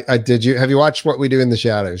 Have you watched What We Do in the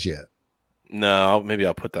Shadows yet? No, maybe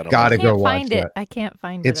I'll put that on. Gotta go watch it. I can't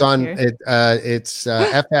find it. It's on it's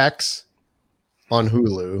FX on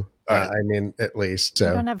Hulu. At least.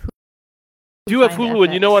 So. I don't have Hulu. Do you have Hulu?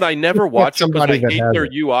 And you know what? I never watch it because I hate their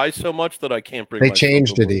UI so much that I can't bring. They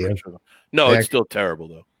changed it, Ian. No, it's still terrible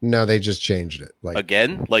though. No, they just changed it. Like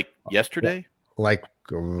again, like yesterday, like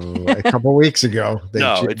a couple weeks ago.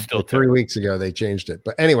 It's still 3 weeks ago. They changed it.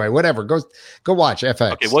 But anyway, whatever. Go watch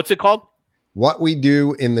FX. Okay, what's it called? What We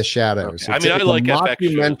Do in the Shadows. Okay. I like a FX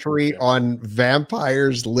documentary on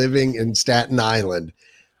vampires living in Staten Island.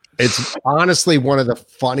 It's honestly one of the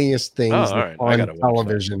funniest things on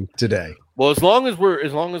television today. Well, as long as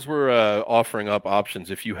we're offering up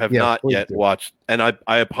options, if you have not yet watched, and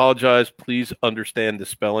I apologize, please understand the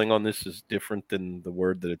spelling on this is different than the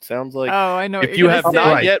word that it sounds like. Oh, I know. If you have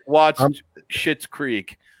not yet watched Schitt's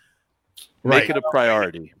Creek, make it a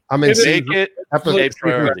priority. Make it episode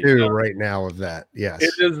 2 right now of that. Yes,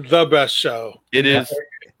 it is the best show. It is.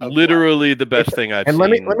 Literally the best thing I've seen.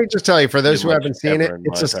 And let me just tell you, for those who haven't seen it,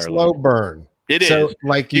 it's a slow burn. It is.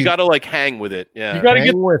 Like you got to like hang with it. Yeah, you got to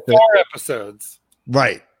get 4 episodes.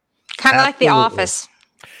 Right. Kind of like The Office.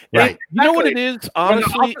 Right. You know what it is?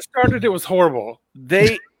 Honestly, when The Office started, it was horrible.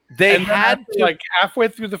 They had to, like halfway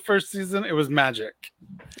through the first season, it was magic.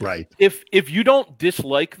 Right. If you don't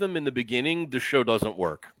dislike them in the beginning, the show doesn't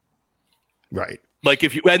work. Right. Like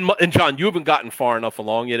if you and John, you haven't gotten far enough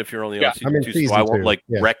along yet. If you're only on season 2, so I won't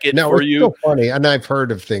wreck it for you. It's so funny, and I've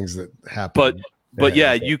heard of things that happen. But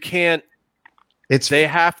you can't. They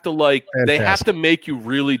have to make you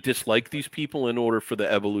really dislike these people in order for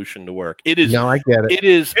the evolution to work. It is. No, I get it. It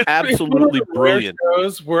is absolutely brilliant.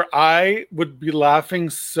 Shows where I would be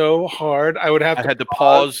laughing so hard, I would have to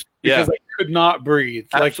pause because I could not breathe.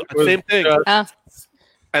 Like same thing.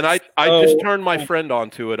 And I just turned my friend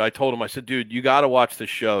onto it. I told him, I said, dude, you got to watch this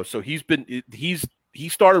show. So he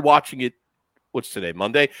started watching it. What's today?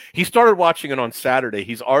 Monday. He started watching it on Saturday.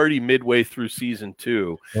 He's already midway through season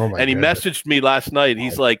 2. And he messaged me last night.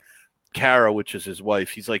 He's like, Kara, which is his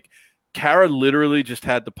wife. He's like, Kara literally just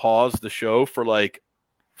had to pause the show for like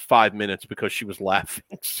 5 minutes because she was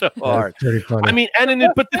laughing so hard. Pretty funny. I mean,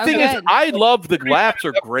 but the thing is, I love the laughs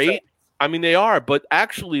are great. I mean, they are, but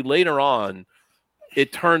actually later on,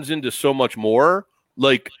 it turns into so much more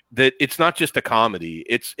like that. It's not just a comedy.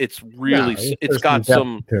 It's really, it's got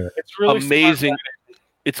some amazing,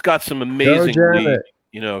 it's got some amazingly,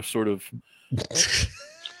 sort of.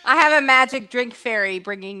 I have a magic drink fairy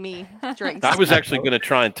bringing me drinks. I was actually going to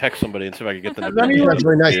try and text somebody and see if I could get them. That's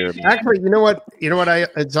very nice. Actually, you know what?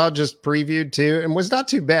 It's all just previewed too, and was not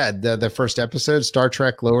too bad. The first episode, Star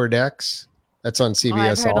Trek Lower Decks. That's on CBS.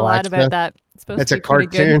 I've heard a lot about that. It's a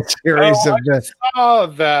cartoon series of the. Oh,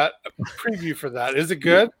 that preview for that. Is it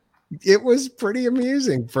good? It was pretty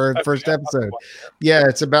amusing for first episode. Yeah,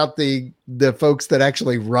 it's about the the folks that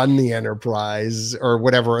actually run the Enterprise or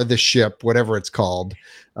whatever, or the ship, whatever it's called,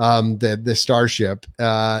 the starship,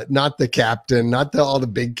 not the captain, not all the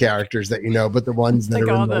big characters that you know, but the ones that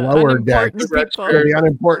are in the lower decks, the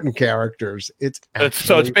unimportant characters. It's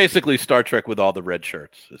basically Star Trek with all the red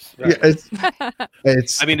shirts. It's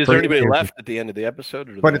I mean, is there anybody left at the end of the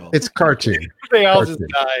episode? But it's cartoon. They all just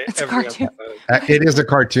die. It's a cartoon. It is a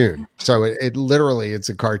cartoon, so it literally it's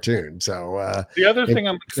a cartoon. So the other thing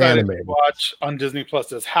I'm excited to watch on Disney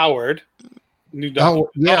Plus is Howard. New yeah. I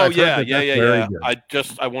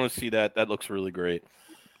want to see that. That looks really great.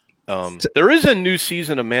 There is a new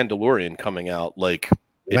season of Mandalorian coming out. Like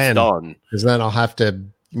it's done. Because then I'll have to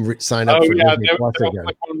sign up for Disney Plus again.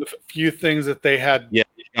 Like one of the few things that they had. Yeah,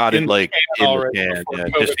 got it. Like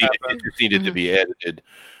it just needed to be edited.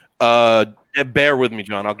 Bear with me,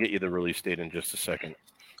 John. I'll get you the release date in just a second.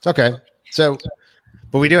 Okay. So.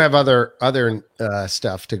 But we do have other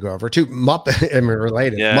stuff to go over too.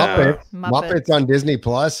 Related. Yeah. Muppets on Disney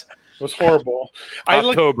Plus. It was horrible.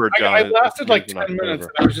 October, John. I lasted like 10 minutes.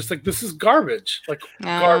 And I was just like, this is garbage.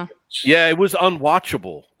 Garbage. Yeah, it was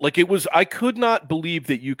unwatchable. Like it was. I could not believe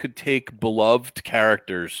that you could take beloved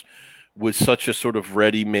characters with such a sort of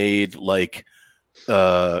ready-made,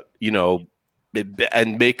 and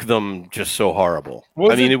make them just so horrible.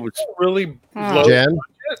 It was really low. Jen?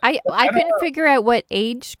 I couldn't figure out what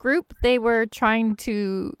age group they were trying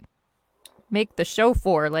to make the show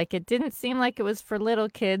for. Like, it didn't seem like it was for little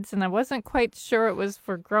kids, and I wasn't quite sure it was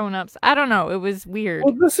for grown-ups. I don't know. It was weird.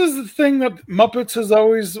 Well, this is the thing that Muppets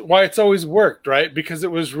why it's always worked, right? Because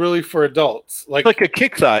it was really for adults. Like a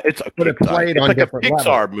Pixar. It's like a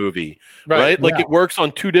Pixar movie, right? Like it works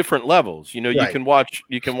on two different levels. You can watch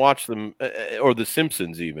them, or The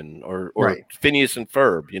Simpsons even, or Phineas and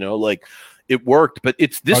Ferb. It worked, but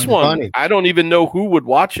it's this one. Funny. I don't even know who would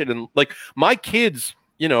watch it, and my kids,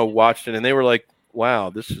 watched it, and they were like, "Wow,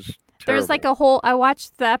 this is." Terrible. There's I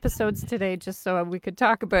watched the episodes today just so we could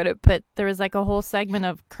talk about it, but there was a whole segment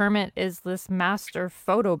of Kermit is this master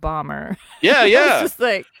photo bomber. Yeah, yeah. It's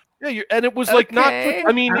just and it was not.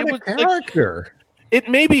 I mean, it was character. It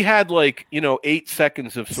maybe had 8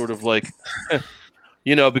 seconds of sort of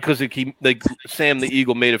because Sam the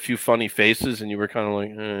Eagle made a few funny faces, and you were kind of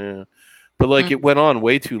like, But it went on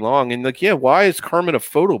way too long, and why is Kermit a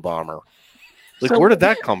photo bomber? Where did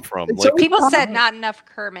that come from? People said not enough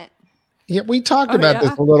Kermit. Yeah, we talked about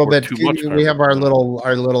this a little bit. We have our little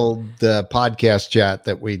the podcast chat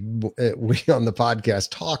that we on the podcast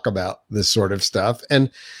talk about this sort of stuff, and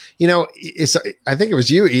I think it was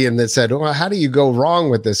you, Ian, that said, "Well, how do you go wrong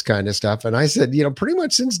with this kind of stuff?" And I said, pretty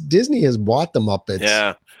much since Disney has bought the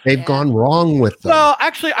Muppets, they've gone wrong with them. Well,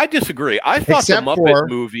 actually, I disagree. I thought the Muppet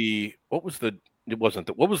movie. What was the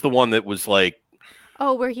one that was like?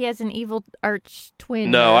 Oh, where he has an evil arch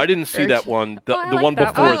twin. No, I didn't see that one. The one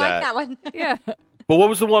before that. I like that one. Yeah. But what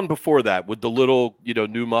was the one before that with the little,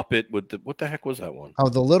 new Muppet with what the heck was that one? Oh,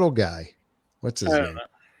 the little guy. What's his name?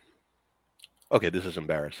 Okay, this is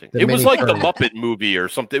embarrassing. It was like the Muppet movie or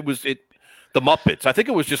something. The Muppets. I think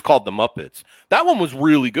it was just called The Muppets. That one was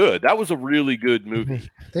really good. That was a really good movie.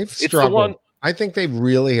 They've struggled. I think they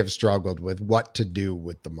really have struggled with what to do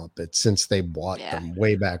with the Muppets since they bought them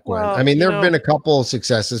way back when. I mean, there have been a couple of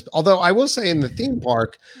successes, although I will say in the theme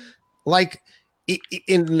park,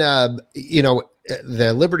 in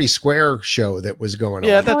the Liberty Square show that was going on.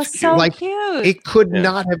 Yeah, that's so cute. It could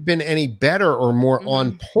not have been any better or more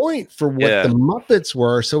on point for what the Muppets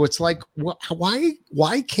were. So it's like,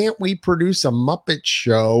 why can't we produce a Muppet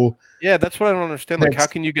show? Yeah, that's what I don't understand. How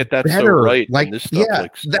can you get that so right and this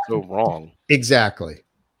stuff so wrong? Exactly.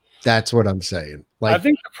 That's what I'm saying. I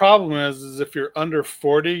think the problem is if you're under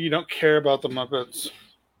 40, you don't care about the Muppets.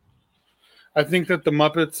 I think that the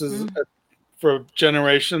Muppets is for a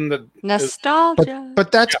generation that nostalgia.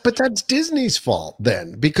 But that's Disney's fault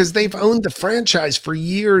then, because they've owned the franchise for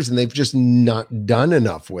years and they've just not done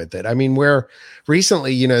enough with it. I mean, where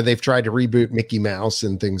recently, they've tried to reboot Mickey Mouse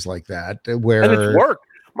and things like that, and it's worked.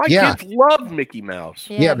 My kids love Mickey Mouse.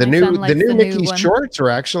 Yeah, the new Mickey shorts are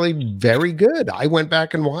actually very good. I went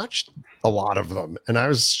back and watched a lot of them, and I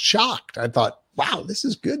was shocked. I thought, wow, this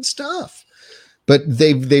is good stuff. But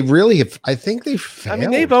they really have. I think they've failed. I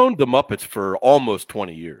mean, they've owned the Muppets for almost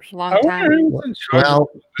 20 years. Long time. Well,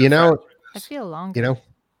 I feel long.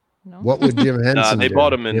 What would Jim Henson they do?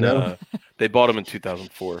 bought him in. They bought him in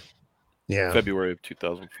 2004. Yeah, February of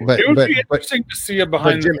 2004. But it would be interesting to see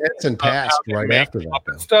behind. Jim Henson passed right after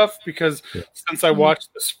that stuff because since I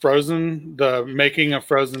watched this Frozen, the making of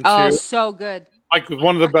Frozen 2. Oh, so good. like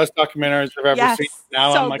one of the best documentaries I've ever seen.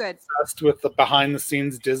 Now so I'm like good. obsessed with the behind the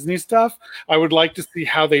scenes Disney stuff. I would like to see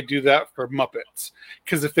how they do that for Muppets,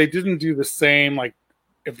 because if they didn't do the same, like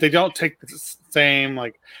if they don't take the same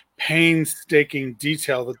like painstaking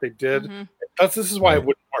detail that they did, this is why it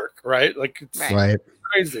wouldn't work, right? Like it's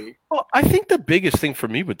crazy. Well, I think the biggest thing for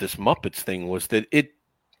me with this Muppets thing was that it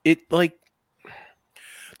like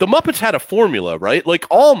the Muppets had a formula, right? Like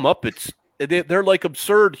all Muppets, they're like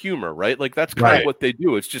absurd humor, right? Like that's kind of what they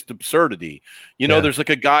do. It's just absurdity. You know, there's like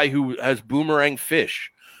a guy who has boomerang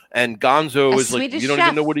fish, and Gonzo is like, you don't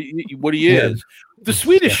even know what he is. The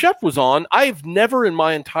Swedish Chef was on. I've never in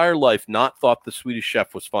my entire life not thought the Swedish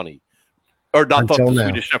Chef was funny. Or not thought the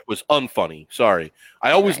Swedish Chef was unfunny. Sorry.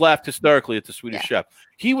 I always laughed hysterically at the Swedish Chef.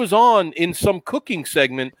 He was on in some cooking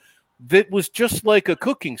segment that was just like a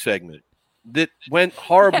cooking segment that went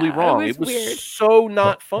horribly wrong. It was weird. So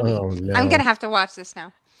not funny. Oh, no. I'm going to have to watch this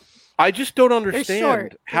now. I just don't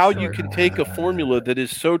understand how you can take a formula that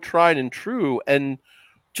is so tried and true and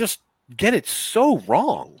just get it so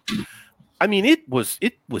wrong. I mean, it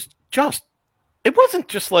wasn't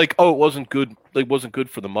just like, oh, it wasn't good. It wasn't good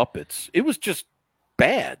for the Muppets. It was just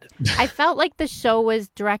bad. I felt like the show was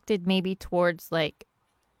directed maybe towards like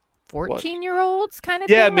 14-year-olds kind of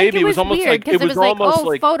thing. Yeah, like, maybe it was almost weird, like it was like,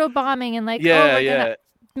 photobombing and like, we're gonna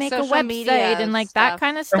make social a website and like that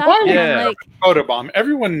kind of stuff. And like photobomb.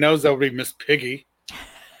 Everyone knows that would be Miss Piggy.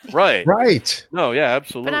 Right. No, yeah,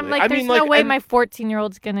 absolutely. But I'm like, there's no way my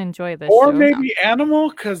 14-year-old's gonna enjoy this. Or maybe Animal,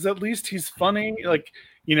 because at least he's funny. Like,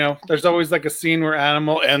 you know, there's always like a scene where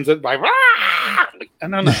Animal ends it by, I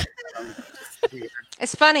don't know.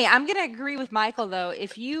 It's funny. I'm going to agree with Michael, though.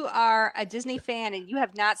 If you are a Disney fan and you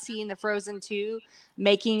have not seen the Frozen 2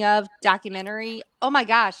 making of documentary, oh my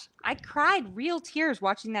gosh, I cried real tears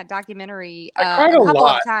watching that documentary a couple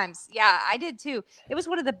of times. Yeah, I did too. It was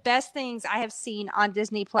one of the best things I have seen on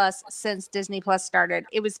Disney Plus since Disney Plus started.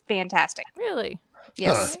 It was fantastic. Really?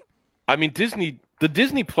 Yes. I mean, the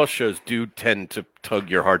Disney Plus shows do tend to tug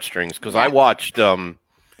your heartstrings, because I watched The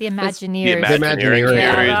Imagineers. The Imagineers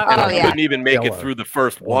series, and I couldn't even make it through the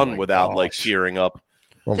first one without like tearing up.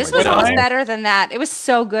 This was almost better than that. It was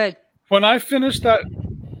so good. When I finished that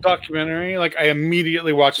documentary, like I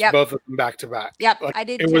immediately watched both of them back to back. Yep, like, I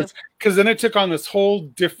did too. It was because then it took on this whole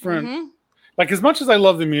different. Like, as much as I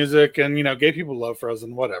love the music and, you know, gay people love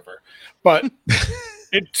Frozen, whatever, but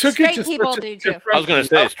it took it to people such do a too. different I was going to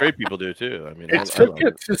say straight people do too. I mean, it took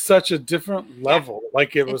it to such a different level.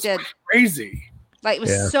 Like it was crazy. Like it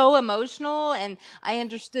was so emotional, and I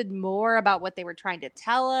understood more about what they were trying to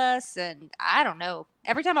tell us. And I don't know.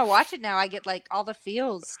 Every time I watch it now, I get like all the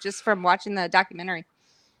feels just from watching the documentary.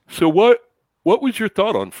 So what was your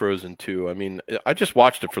thought on Frozen 2? I mean, I just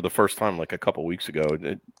watched it for the first time like a couple weeks ago.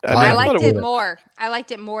 I liked it more. I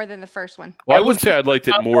liked it more than the first one. Well, I wouldn't say I liked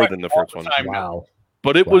it more than the first one. Wow.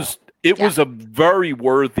 But it was a very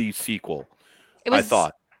worthy sequel. I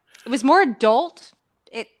thought. It was more adult.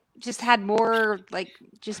 It just had more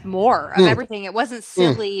more of everything. It wasn't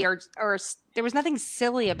silly or there was nothing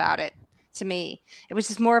silly about it to me. It was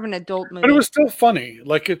just more of an adult movie. But it was still funny.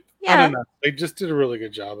 Like it I don't know. They just did a really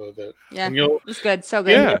good job of it. Yeah. It was good. So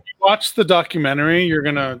good. Yeah. If you watch the documentary, you're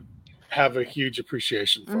gonna have a huge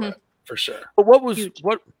appreciation for it, for sure. But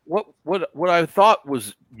what I thought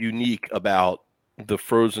was unique about the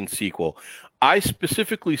Frozen sequel, I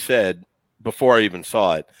specifically said before I even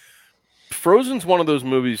saw it, Frozen's one of those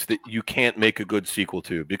movies that you can't make a good sequel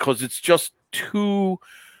to because it's just too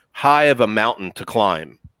high of a mountain to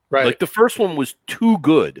climb. Right. Like the first one was too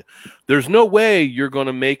good. There's no way you're going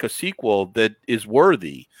to make a sequel that is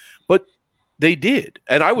worthy, but they did.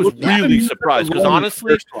 And I was really surprised because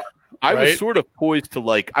honestly, I was sort of poised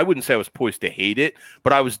to I wouldn't say I was poised to hate it,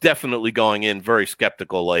 but I was definitely going in very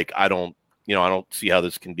skeptical. Like, I don't see how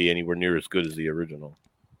this can be anywhere near as good as the original.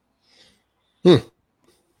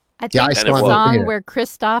 I think the song where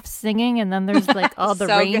Kristoff's singing and then there's like all the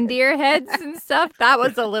reindeer heads and stuff. That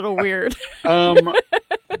was a little weird.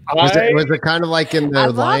 Was it kind of like in the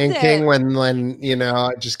Lion King when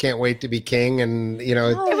I just can't wait to be king and it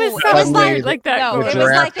was like that. No, the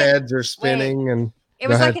giraffe heads are spinning and it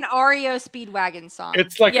was like an REO Speedwagon song.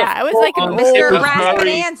 It's like it was like Mr. Brass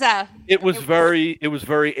Bonanza. It was very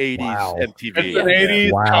 80s MTV. It's an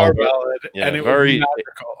 80s power ballad, and it was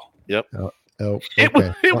magical. Yep. Oh,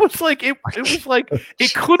 it was like it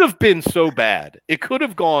could have been so bad. It could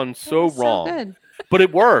have gone so wrong, but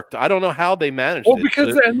it worked. I don't know how they managed it. Well,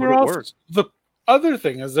 because they're all the other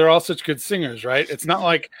thing is they're all such good singers, right? It's not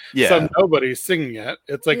like some nobody's singing it.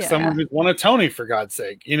 It's like someone who's won a Tony, for God's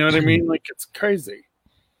sake. You know what I mean? Like it's crazy.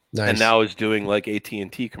 Nice. And now is doing like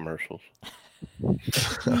AT&T commercials.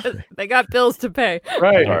 They got bills to pay.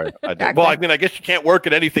 Right. All right. Well, I mean, I guess she can't work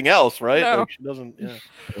at anything else, right? No. Like she doesn't. Yeah.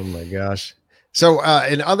 Oh my gosh. So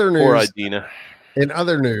in other news, Poor Idina. we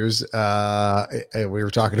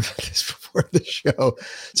were talking about this before the show.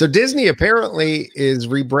 So Disney apparently is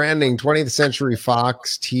rebranding 20th Century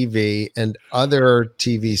Fox TV and other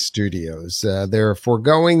TV studios. They're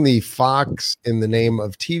foregoing the Fox in the name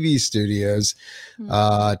of TV studios,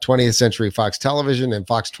 20th Century Fox Television and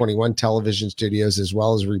Fox 21 Television Studios, as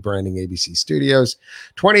well as rebranding ABC Studios.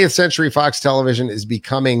 20th Century Fox Television is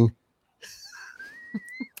becoming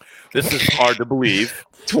This is hard to believe.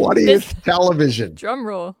 20th Television. Drum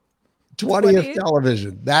roll. 20th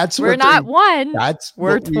Television. That's we're not one. That's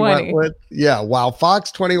we're what 20. we went with. Yeah. While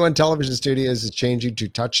Fox 21 Television Studios is changing to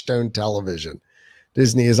Touchstone Television,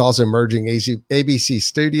 Disney is also merging ABC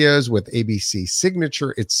Studios with ABC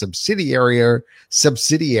Signature, its subsidiary,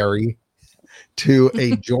 to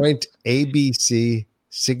a joint ABC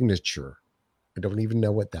Signature. I don't even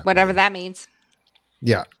know what that. Whatever means. that means.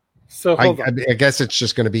 Yeah. So I guess it's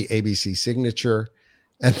just going to be ABC Signature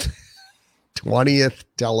and 20th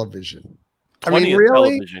Television. I mean,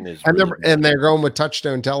 really? Television is and they're going with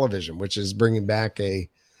Touchstone Television, which is bringing back the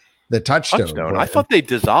Touchstone. I thought they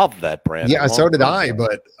dissolved that brand. Yeah, so did I.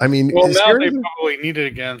 But I mean, well, now they probably need it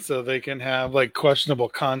again so they can have like questionable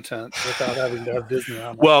content without having to have Disney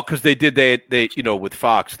on it. Well, because they did, they with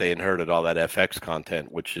Fox, they inherited all that FX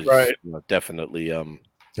content, which is definitely.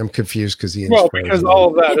 I'm confused because because all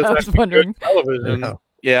of that is actually television.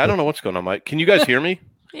 Yeah, I don't know what's going on, Mike. Can you guys hear me?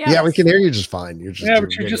 Yeah, we can hear you just fine.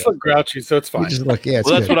 But you just look grouchy, so it's fine. Just look, well,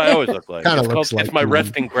 that's what I always look like. It's my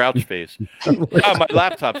resting grouch face. My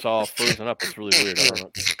laptop's all frozen up. It's really weird. I don't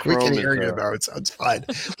know. We can hear you though. It sounds fine.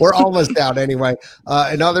 We're almost out anyway.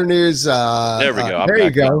 In other news, there we go. There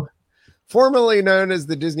you go. Formerly known as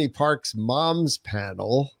the Disney Parks Moms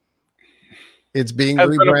Panel, it's being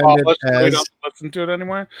rebranded as we don't listen to it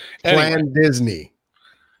anymore. Plan Disney.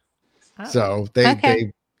 So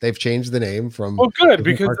they've changed the name from. Well, good,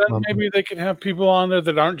 because then maybe they can have people on there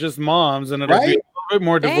that aren't just moms, and it'll be a little bit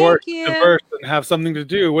more diverse and have something to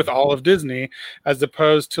do with all of Disney, as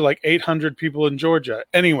opposed to like 800 people in Georgia.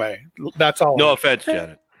 Anyway, that's all. No offense,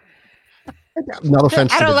 Janet. No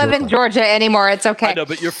offense. I don't live in Georgia anymore. It's okay. I know,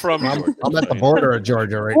 but you're from Georgia. I'm at the border of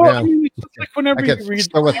Georgia right now. I mean, it's just like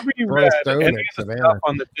whenever you read any of the stuff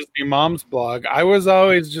on the Disney Moms blog, I was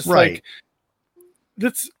always just like,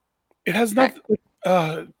 "This." It has nothing.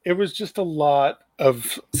 It was just a lot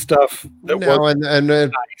of stuff that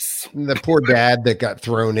nice. The poor dad that got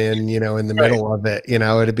thrown in, in the middle of it.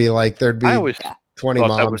 It'd be like there'd be 20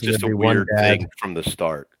 moms. That was just a weird thing from the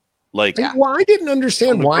start. Like, well, I didn't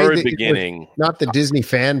understand why the beginning, not the Disney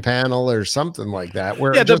fan panel or something like that.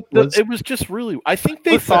 Where it was just really. I think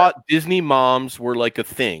they thought Disney moms were like a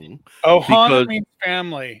thing. Oh, Hana means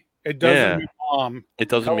family. It doesn't mean mom. It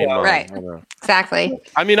doesn't mean mom. Right. Exactly.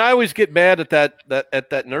 I mean, I always get mad at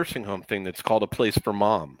that nursing home thing that's called a place for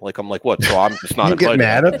mom. Like, I'm like, what? So I'm just not. You get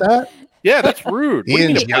mad at that? Yeah, that's rude.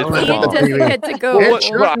 Ian's doesn't get to go.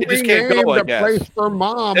 I just can't go. I guess. Place for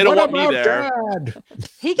mom. They don't want me there. Dad?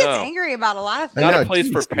 He gets angry about a lot of things. Not a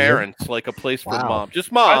place for parents, like a place for mom.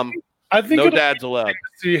 Just mom. I think no dad's allowed.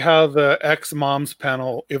 See how the ex-moms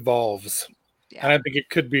panel evolves, and I think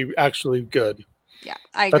it could be actually good. Yeah,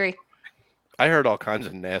 I agree. I heard all kinds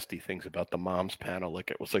of nasty things about the moms panel.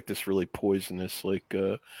 Like it was like this really poisonous, like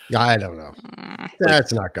I don't know.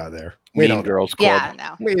 That's not got there. We don't Girls Club. Yeah,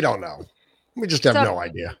 no. We don't know. We just have no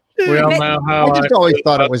idea. We don't know how. I just always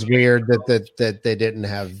thought it was weird that they didn't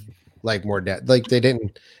have like more dad, like they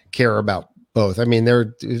didn't care about both. I mean,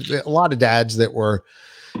 there were a lot of dads that were,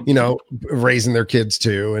 raising their kids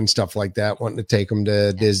too and stuff like that, wanting to take them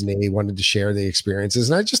to Disney, wanted to share the experiences,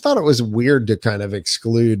 and I just thought it was weird to kind of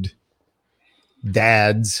exclude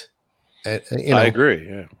dads. I agree.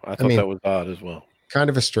 Yeah, I thought that was odd as well. Kind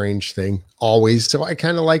of a strange thing always. So I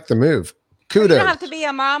kind of like the move. Kudos. You don't have to be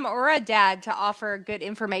a mom or a dad to offer good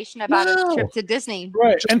information about a trip to Disney.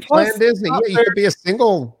 Right. Just and Plan Disney. Yeah, you could be a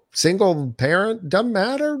single parent. Doesn't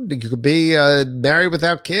matter. You could be married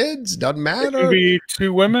without kids. Doesn't matter. It could be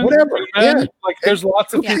two women. Whatever. Yeah. Like there's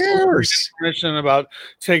lots of people information about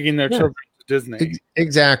taking their children to Disney.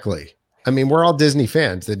 Exactly. I mean, we're all Disney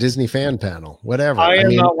fans, the Disney fan panel, whatever. I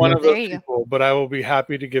am not one of those people, but I will be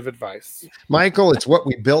happy to give advice. Michael, it's what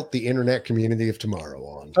we built the internet community of tomorrow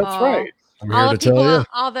on. That's right. I'm here to tell you.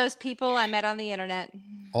 All those people I met on the internet.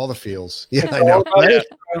 All the feels. Yeah, I know.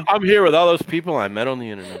 I'm here with all those people I met on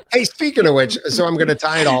the internet. Hey, speaking of which, so I'm going to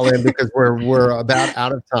tie it all in because we're about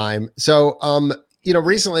out of time. So,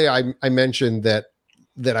 recently I mentioned that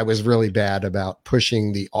that I was really bad about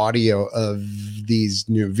pushing the audio of these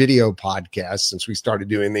new video podcasts, since we started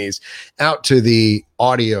doing these, out to the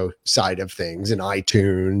audio side of things in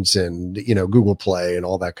iTunes and, Google Play and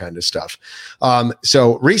all that kind of stuff.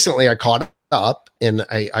 So recently I caught up and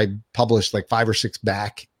I published like 5 or 6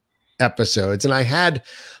 back episodes, and I had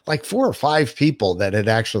like 4 or 5 people that had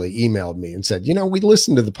actually emailed me and said, we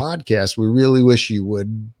listened to the podcast. We really wish you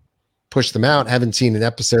would push them out. Haven't seen an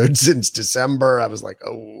episode since December. I was like,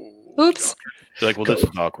 oh, oops. You're like, well, this is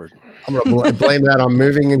awkward. I'm gonna blame that on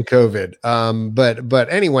moving and COVID. But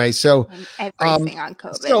anyway, so everything on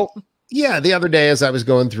COVID. So yeah, the other day as I was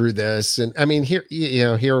going through this, and I mean, here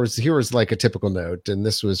was like a typical note, and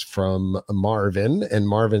this was from Marvin, and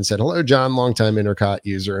Marvin said, "Hello, John, longtime Intercot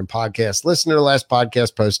user and podcast listener. Last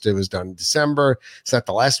podcast posted was done in December. Is that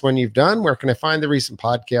the last one you've done? Where can I find the recent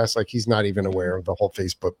podcast?" Like, he's not even aware of the whole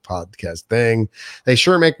Facebook podcast thing. They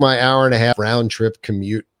sure make my hour-and-a-half round trip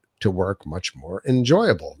commute to work much more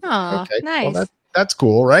enjoyable. Oh, okay, nice. Well, that's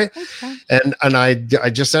cool, right? Okay. And I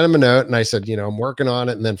just sent him a note and I said, I'm working on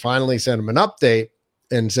it. And then finally sent him an update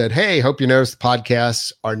and said, hey, hope you noticed the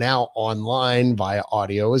podcasts are now online via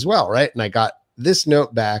audio as well, right? And I got this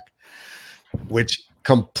note back, which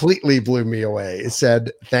completely blew me away. It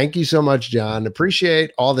said, thank you so much, John.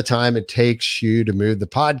 Appreciate all the time it takes you to move the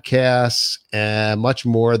podcasts, and much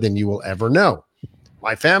more than you will ever know.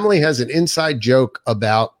 My family has an inside joke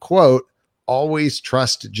about, quote, always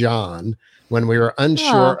trust John when we were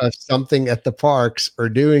unsure of something at the parks or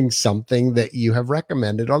doing something that you have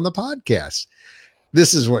recommended on the podcast.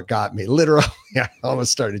 This is what got me. Literally, I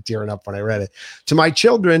almost started tearing up when I read it. To my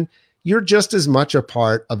children, you're just as much a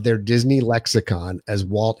part of their Disney lexicon as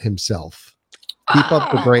Walt himself. Keep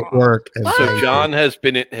up the great work. And so John has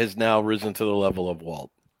now risen to the level of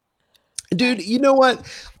Walt. Dude, you know what?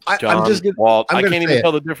 John, Walt. I can't even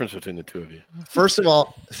tell the difference between the two of you. First of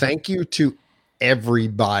all, thank you to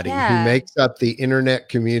everybody who makes up the internet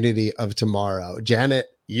community of tomorrow. Janet,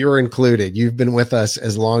 you're included. You've been with us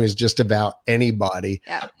as long as just about anybody.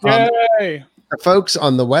 Yeah. Yay. The folks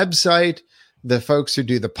on the website, the folks who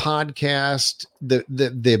do the podcast,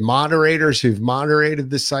 the moderators who've moderated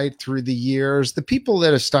the site through the years, the people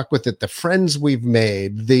that have stuck with it, the friends we've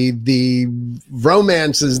made, the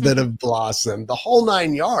romances that have blossomed, the whole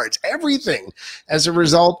 9 yards, everything as a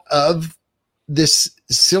result of this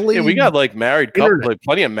silly. Yeah, we got like married couples, like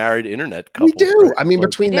plenty of married internet couples. We do. I mean,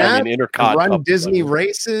 between that, Intercot run Disney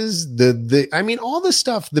races, I mean, all the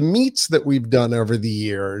stuff, the meets that we've done over the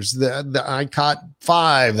years, the ICOT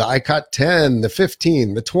 5, the ICOT 10, the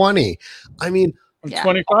 15, the 20. I mean, I'm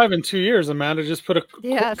 25 in 2 years. Amanda just put a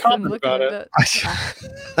comment about it.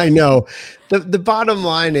 I know. The bottom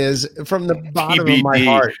line is, from the bottom of my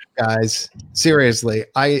heart, guys, seriously,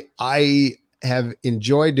 I have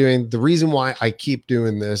enjoyed doing. The reason why I keep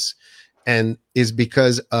doing this and is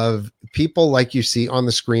because of people like you see on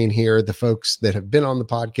the screen here, the folks that have been on the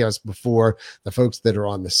podcast before, the folks that are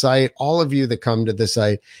on the site, all of you that come to the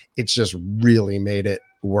site. It's just really made it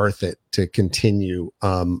worth it to continue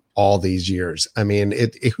all these years. I mean,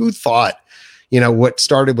 who thought, what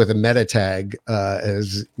started with a meta tag,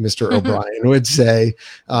 as Mr. O'Brien would say,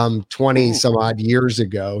 20 some odd years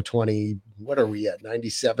ago, what are we at?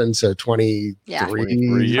 97. So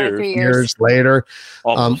 23 years later,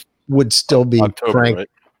 would still be cranking. Right?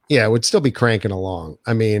 Yeah, would still be cranking along.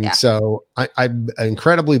 I mean, so I'm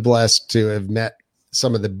incredibly blessed to have met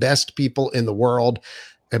some of the best people in the world.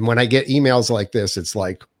 And when I get emails like this, it's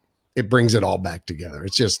like, it brings it all back together.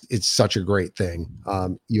 It's such a great thing.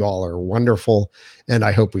 You all are wonderful. And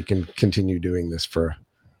I hope we can continue doing this for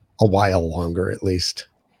a while longer, at least.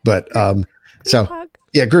 But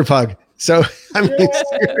group hug. So, I mean,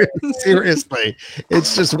 seriously,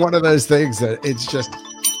 it's just one of those things that it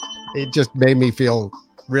just made me feel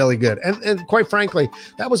really good. And quite frankly,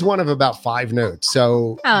 that was one of about 5 notes.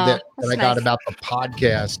 So that I got about the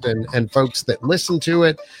podcast and folks that listen to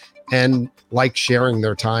it and like sharing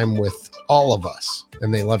their time with all of us.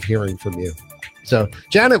 And they love hearing from you. So,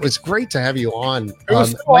 Janet, it was great to have you on. It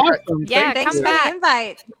was awesome. Thanks for the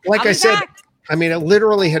invite. Like I said, I mean, it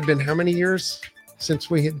literally had been how many years since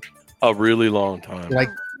we had? A really long time.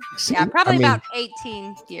 Probably about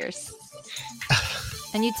 18 years.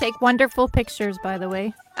 And you take wonderful pictures, by the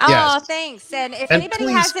way. Oh, thanks. And if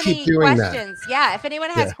anybody has any questions, if anyone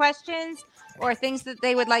has questions or things that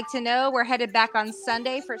they would like to know, we're headed back on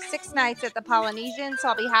Sunday for 6 nights at the Polynesian. So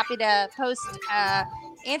I'll be happy to post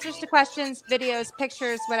answers to questions, videos,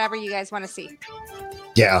 pictures, whatever you guys want to see.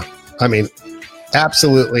 Yeah. I mean,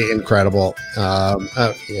 absolutely incredible.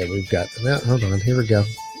 We've got, hold on, here we go.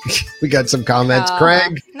 We got some comments.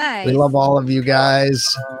 Craig, nice. We love all of you guys.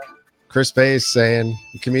 Chris Pace saying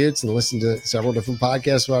he commutes and listens to several different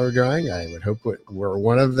podcasts while we're driving. I would hope we're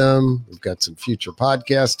one of them. We've got some future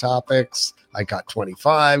podcast topics. I got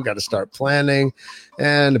 25, got to start planning,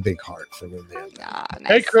 and a big heart from Amanda. Nice.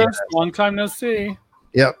 Hey, Chris, long time no see.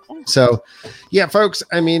 Yep. So, yeah, folks,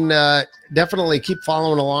 I mean, definitely keep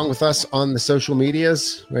following along with us on the social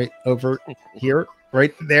medias right over here,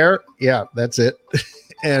 right there. Yeah, that's it.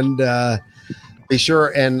 And be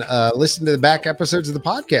sure and listen to the back episodes of the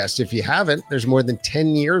podcast. If you haven't, there's more than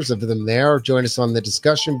 10 years of them there. Join us on the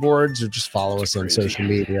discussion boards or just follow us on social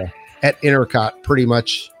media at Intercot, pretty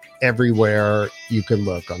much everywhere you can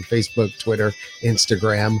look, on Facebook, Twitter,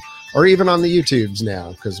 Instagram, or even on the YouTubes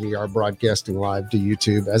now, because we are broadcasting live to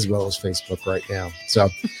YouTube as well as Facebook right now. So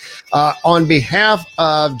on behalf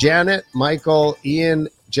of Janet, Michael, Ian,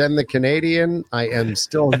 Jen the Canadian, I am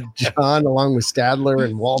still John along with Stadler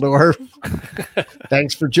and Waldorf.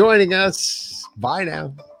 Thanks for joining us. Bye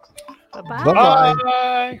now. Bye-bye. Bye-bye.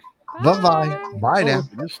 Bye. Bye-bye. Bye now.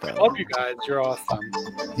 Love you guys. You're awesome.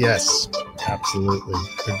 Yes, absolutely.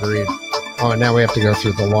 Agreed. Oh, now we have to go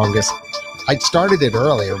through the longest. I started it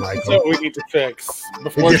earlier, Michael. So we need to fix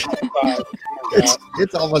before 25.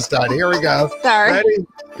 It's almost done. Here we go. Sorry. Ready?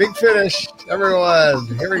 Big finish. Everyone.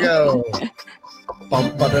 Here we go.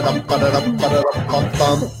 Bum, ba-da-dum, ba-da-dum, ba-da-dum, bum,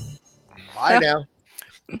 bum. Bye now.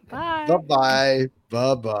 Bye. Bye-bye.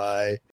 Bye-bye.